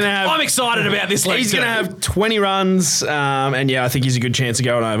him He's cook. going to have... I'm excited about this leg. He's going to have 20 runs, and I think he's a good chance of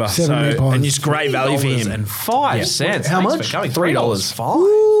going over. 70 points. And it's great value for him. $0.05. How Thanks much? for coming. $3.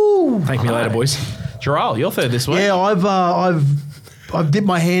 $5. Thank me later, boys. Jharal, you're third this week. Yeah, I've dipped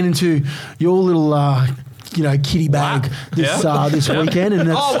my hand into your little kitty bag this weekend, and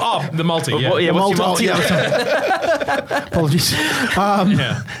that's the multi. Yeah. Well, yeah, what's your multi. multi? Apologies.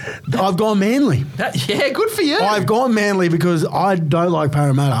 I've gone Manly. Yeah, good for you. I've gone Manly because I don't like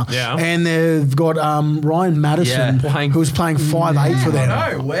Parramatta. Yeah. And they've got Ryan Madison, Yeah. who's playing 5'8" for them.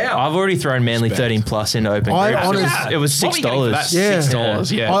 Oh, wow. I've already thrown Manly 13 plus into open I groups. honest- It was What were you getting for that? $6. Yeah.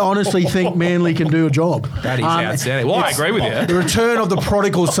 $6, yeah. I honestly think Manly can do a job. That is outstanding. Well, I agree with you. The return of the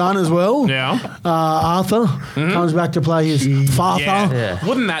prodigal son as well. Yeah. Arthur comes back to play his father. Yeah.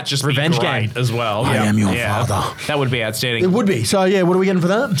 Wouldn't that just Revenge be great game. as well? I am your father. That would be outstanding. It would be. So, yeah, what are we getting for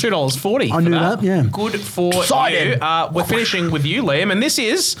that? $2.40. I for knew that, yeah. Good for Excited. you. We're finishing with you, Liam, and this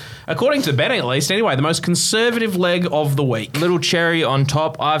is, according to betting at least, anyway, the most conservative leg of the week. Little cherry on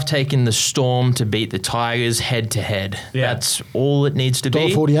top. I've taken the Storm to beat the Tigers head to head. Yeah. That's all it needs to be.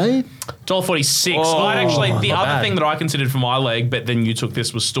 $1.48. $1.46. Oh, I'd actually, the not other bad. thing that I considered for my leg, but then you took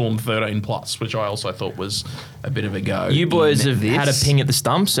this was Storm 13 plus, which I also thought was a bit of a go. You boys in have this. had a ping at the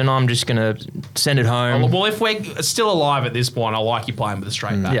stumps, and I'm just going to send it home. Well, if we're still alive at this point, I like you playing with a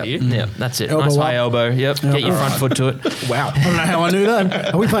straight back Yep, here. yep, that's it. Elbow nice up. high elbow. Yep, get your front foot to it. Wow. I don't know how I knew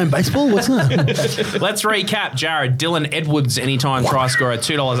that. Are we playing baseball? What's that? Let's recap. Jared, Dylan Edwards, anytime try scorer,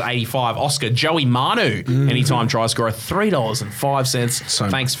 $2.85. Oscar, Joey Manu, anytime try scorer,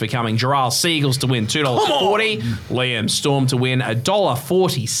 $3.05. Thanks for coming. Jharal, Seagulls to win, $2.40. Liam, Storm to win,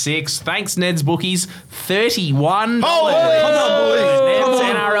 $1.46. Thanks, Ned's Bookies, $31. come on, boys. Ned's Come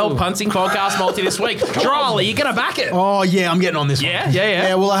on. NRL Punting Podcast multi this week. Jharal, are you going to back it? Oh, yeah, I'm getting on this Yeah, one. yeah, yeah.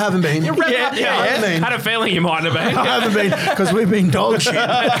 Yeah, well, I haven't been. You're revving up, I haven't been. Had a feeling you might have been. I haven't been because we've been dog shit.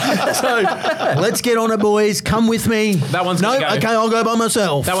 So let's get on it, boys. Come with me. That one's no. gonna go. Okay, I'll go by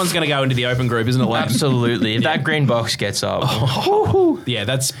myself. That one's going to go into the open group, isn't it, Lam? Absolutely. If that green box gets up, Yeah,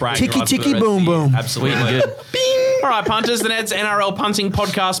 that's brag Ticky, rights for the ticky, rest of boom, the year. boom. Absolutely. good. All right, punters, the Ned's NRL Punting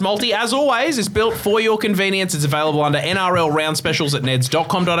Podcast multi, as always, is built for your convenience. It's available under NRL round specials at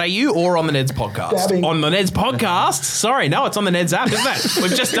neds.com.au or on the Neds podcast. Dabbing. On the Neds podcast? Sorry, no, it's on the Neds app, isn't it?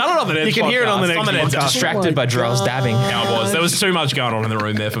 We've just done it on the Neds podcast. You can hear it on the Neds podcast. distracted by Jarrell's dabbing. Yeah, it was. There was too much going on in the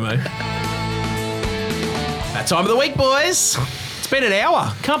room there for me. That time of the week, boys. It's been an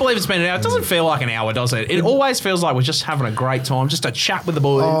hour. Can't believe it's been an hour. It doesn't feel like an hour, does it? It always feels like we're just having a great time, just a chat with the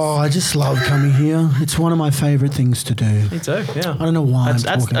boys. Oh, I just love coming here. It's one of my favourite things to do. Me too, yeah. I don't know why I'm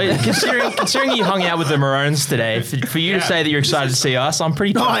That's talking about it. considering you hung out with the Maroons today, for you to say that you're excited to see us, I'm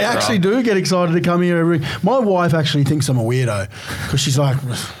pretty. No, I actually do get excited to come here. My wife actually thinks I'm a weirdo because she's like,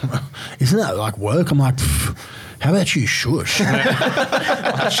 "Isn't that like work?" I'm like, "How about you shush?"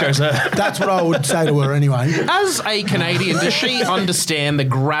 That shows her. That's what I would say to her anyway. As a Canadian, does she understand the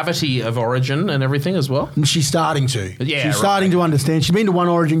gravity of Origin and everything as well? And she's starting to. Yeah, she's right. starting to understand. She's been to one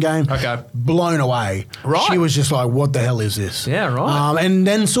Origin game. Okay. Blown away. Right. She was just like, "What the hell is this?" Yeah, right. And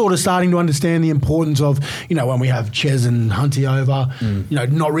then sort of starting to understand the importance of, when we have Ches and Hunty over,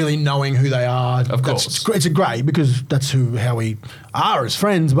 not really knowing who they are. Of course. It's great because that's how we are as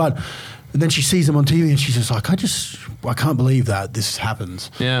friends. But then she sees them on TV and she's just like, I can't believe that this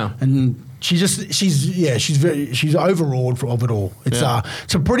happens. Yeah. And she's overawed of it all. It's a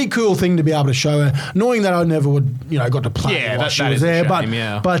pretty cool thing to be able to show her, knowing that I never would got to play Yeah, while that- she that was is a there. shame,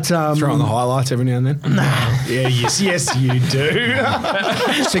 yeah. But Throw on the highlights every now and then. Yeah, yes, you do.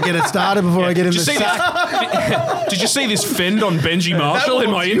 just to get it started before I get in Did the you see sack. Did you see this fend on Benji Marshall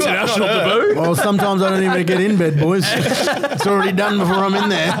in my international debut? Well, sometimes I don't even get in bed, boys. It's already done before I'm in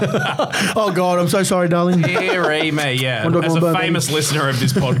there. Oh God, I'm so sorry, darling. Deary me, yeah. One dog, As one a bourbon. famous listener of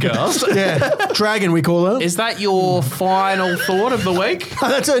this podcast. Yeah, Dragon we call her. Is that your final thought of the week?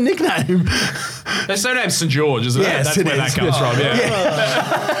 That's her nickname. Their surname's St. George, isn't Yes, it? That's it where is. that comes from,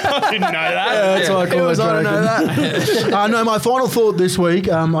 yeah. I didn't know that. That's why I call her Dragon. No, my final thought this week.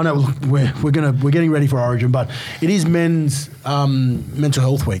 I know we're getting ready for Origin, but it is Men's Mental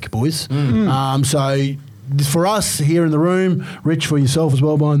Health Week, boys. So for us here in the room, Rich, for yourself as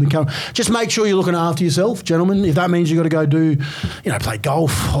well behind the camera, just make sure you're looking after yourself, gentlemen. If that means you got to go do, play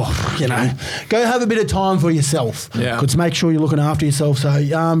golf, or, go have a bit of time for yourself. Yeah. Because make sure you're looking after yourself.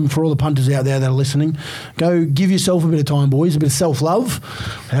 So for all the punters out there that are listening, go give yourself a bit of time, boys, a bit of self-love,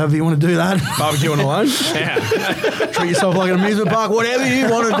 however you want to do that. Barbecuing alone. Yeah. Treat yourself like an amusement park, whatever you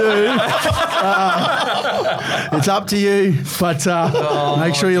want to do. It's up to you, but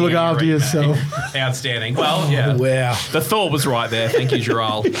make sure you look after yourself. Outstanding. Well, yeah. Wow. The thought was right there. Thank you,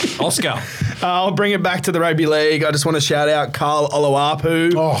 Jharal. Oscar. I'll bring it back to the rugby league. I just want to shout out Carl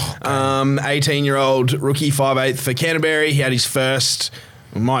Oluwapu, 18-year-old rookie 5'8" for Canterbury. He had his first,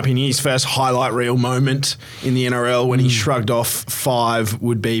 in my opinion, his first highlight reel moment in the NRL when he shrugged off 5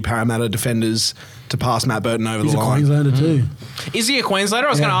 would-be Parramatta defenders to pass Matt Burton over He's the a line. Queenslander too. Is he a Queenslander? I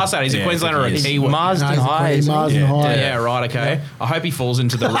was going to ask that. Is he a Queenslander or a He's Kiwi? Marsden No, he's a High. Queen, isn't he? Marsden High. Yeah, right, okay. I hope he falls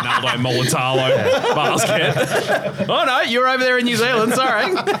into the Ronaldo Molitalo basket. Oh, no, you're over there in New Zealand,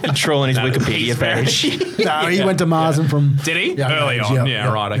 sorry. Trolling his Wikipedia he's very- page. No, he went to Marsden from. Did he? Yeah, Early yeah, on.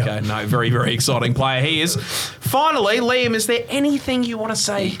 yeah, Right, yeah. okay. No, very, very exciting player he is. Finally, Liam, is there anything you want to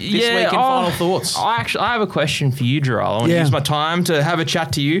say this week in final thoughts? I have a question for you, Jharal. I want to use my time to have a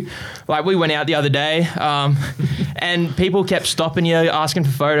chat to you. Like, we went out the other day, and people kept stopping you, asking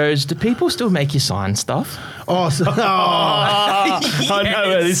for photos. Do people still make you sign stuff? I know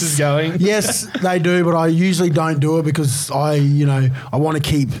where this is going. Yes, they do, but I usually don't do it because I want to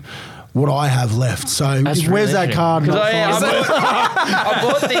keep what I have left. So That's where's that religion. card? 'Cause Not I signed? I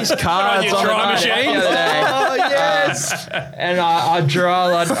bought these cards your on the dry night out machine? the other day. Oh yes. And I'd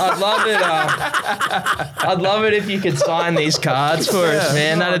love it. I'd love it if you could sign these cards for us,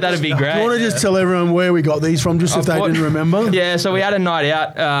 man. That'd be great. I want to just tell everyone where we got these from, just if they didn't remember. Yeah, so we had a night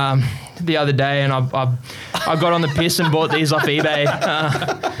out the other day, and I got on the piss and bought these off eBay.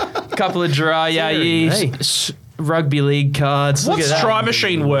 A couple of Jharal rugby league cards. Look What's at that. Try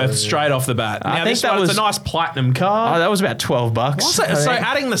Machine worth straight off the bat? I Now, think this that one, it's was- a nice platinum card. Oh, that was about $12. What's that? I So think.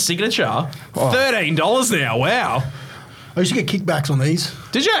 adding the signature, $13 now. Wow. I used to get kickbacks on these.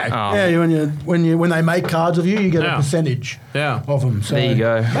 Did you? Oh, Yeah, when they make cards of you get Yeah. a percentage Yeah. of them. So there you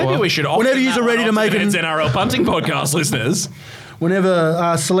go. Maybe Well, we should offer whenever yous that are ready one to up make the an- Ned's NRL Punting Podcast listeners.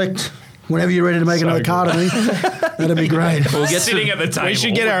 Whenever select Whenever you're ready to make another card of me, that'd be great. We'll get sitting at the table. We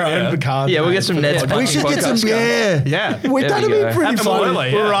should get our own card. Yeah, we'll get some Ned's We Punting should get some, podcast going. Yeah. That'd be go. pretty Absolutely. funny.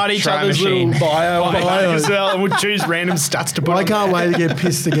 Yeah. We'll write each Try other's machine. little bio as well, and we'll choose random stats to put I on. can't wait to get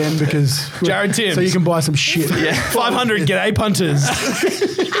pissed again because Jared Timms. so you can buy some shit. 500 g'day punters.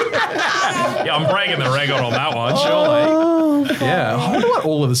 Yeah, I'm breaking the record on that one, surely. Yeah. I wonder what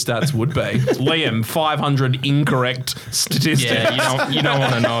all of the stats would be. Liam, 500 incorrect statistics. Yeah, you don't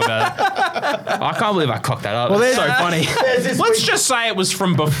want to know about it. I can't believe I cocked that up. Well, it's so funny. Let's just say it was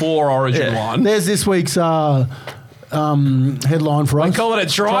from before Origin 1. There's this week's headline for us. Call it a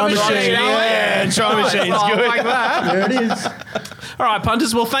try machine. Yeah, try machine's I good. like that. There it is. All right,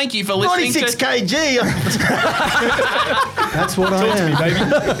 punters. Well, thank you for listening 96 to. kg. That's what I am.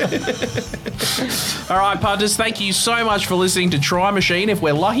 All right, punters. Thank you so much for listening to Try Machine. If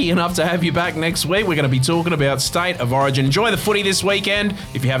we're lucky enough to have you back next week, we're going to be talking about State of Origin. Enjoy the footy this weekend.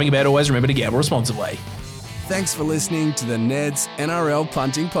 If you're having a bet, always remember to gamble responsibly. Thanks for listening to the Ned's NRL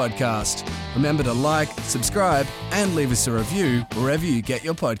Punting Podcast. Remember to like, subscribe, and leave us a review wherever you get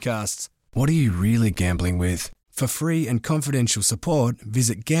your podcasts. What are you really gambling with? For free and confidential support,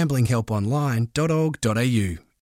 visit gamblinghelponline.org.au.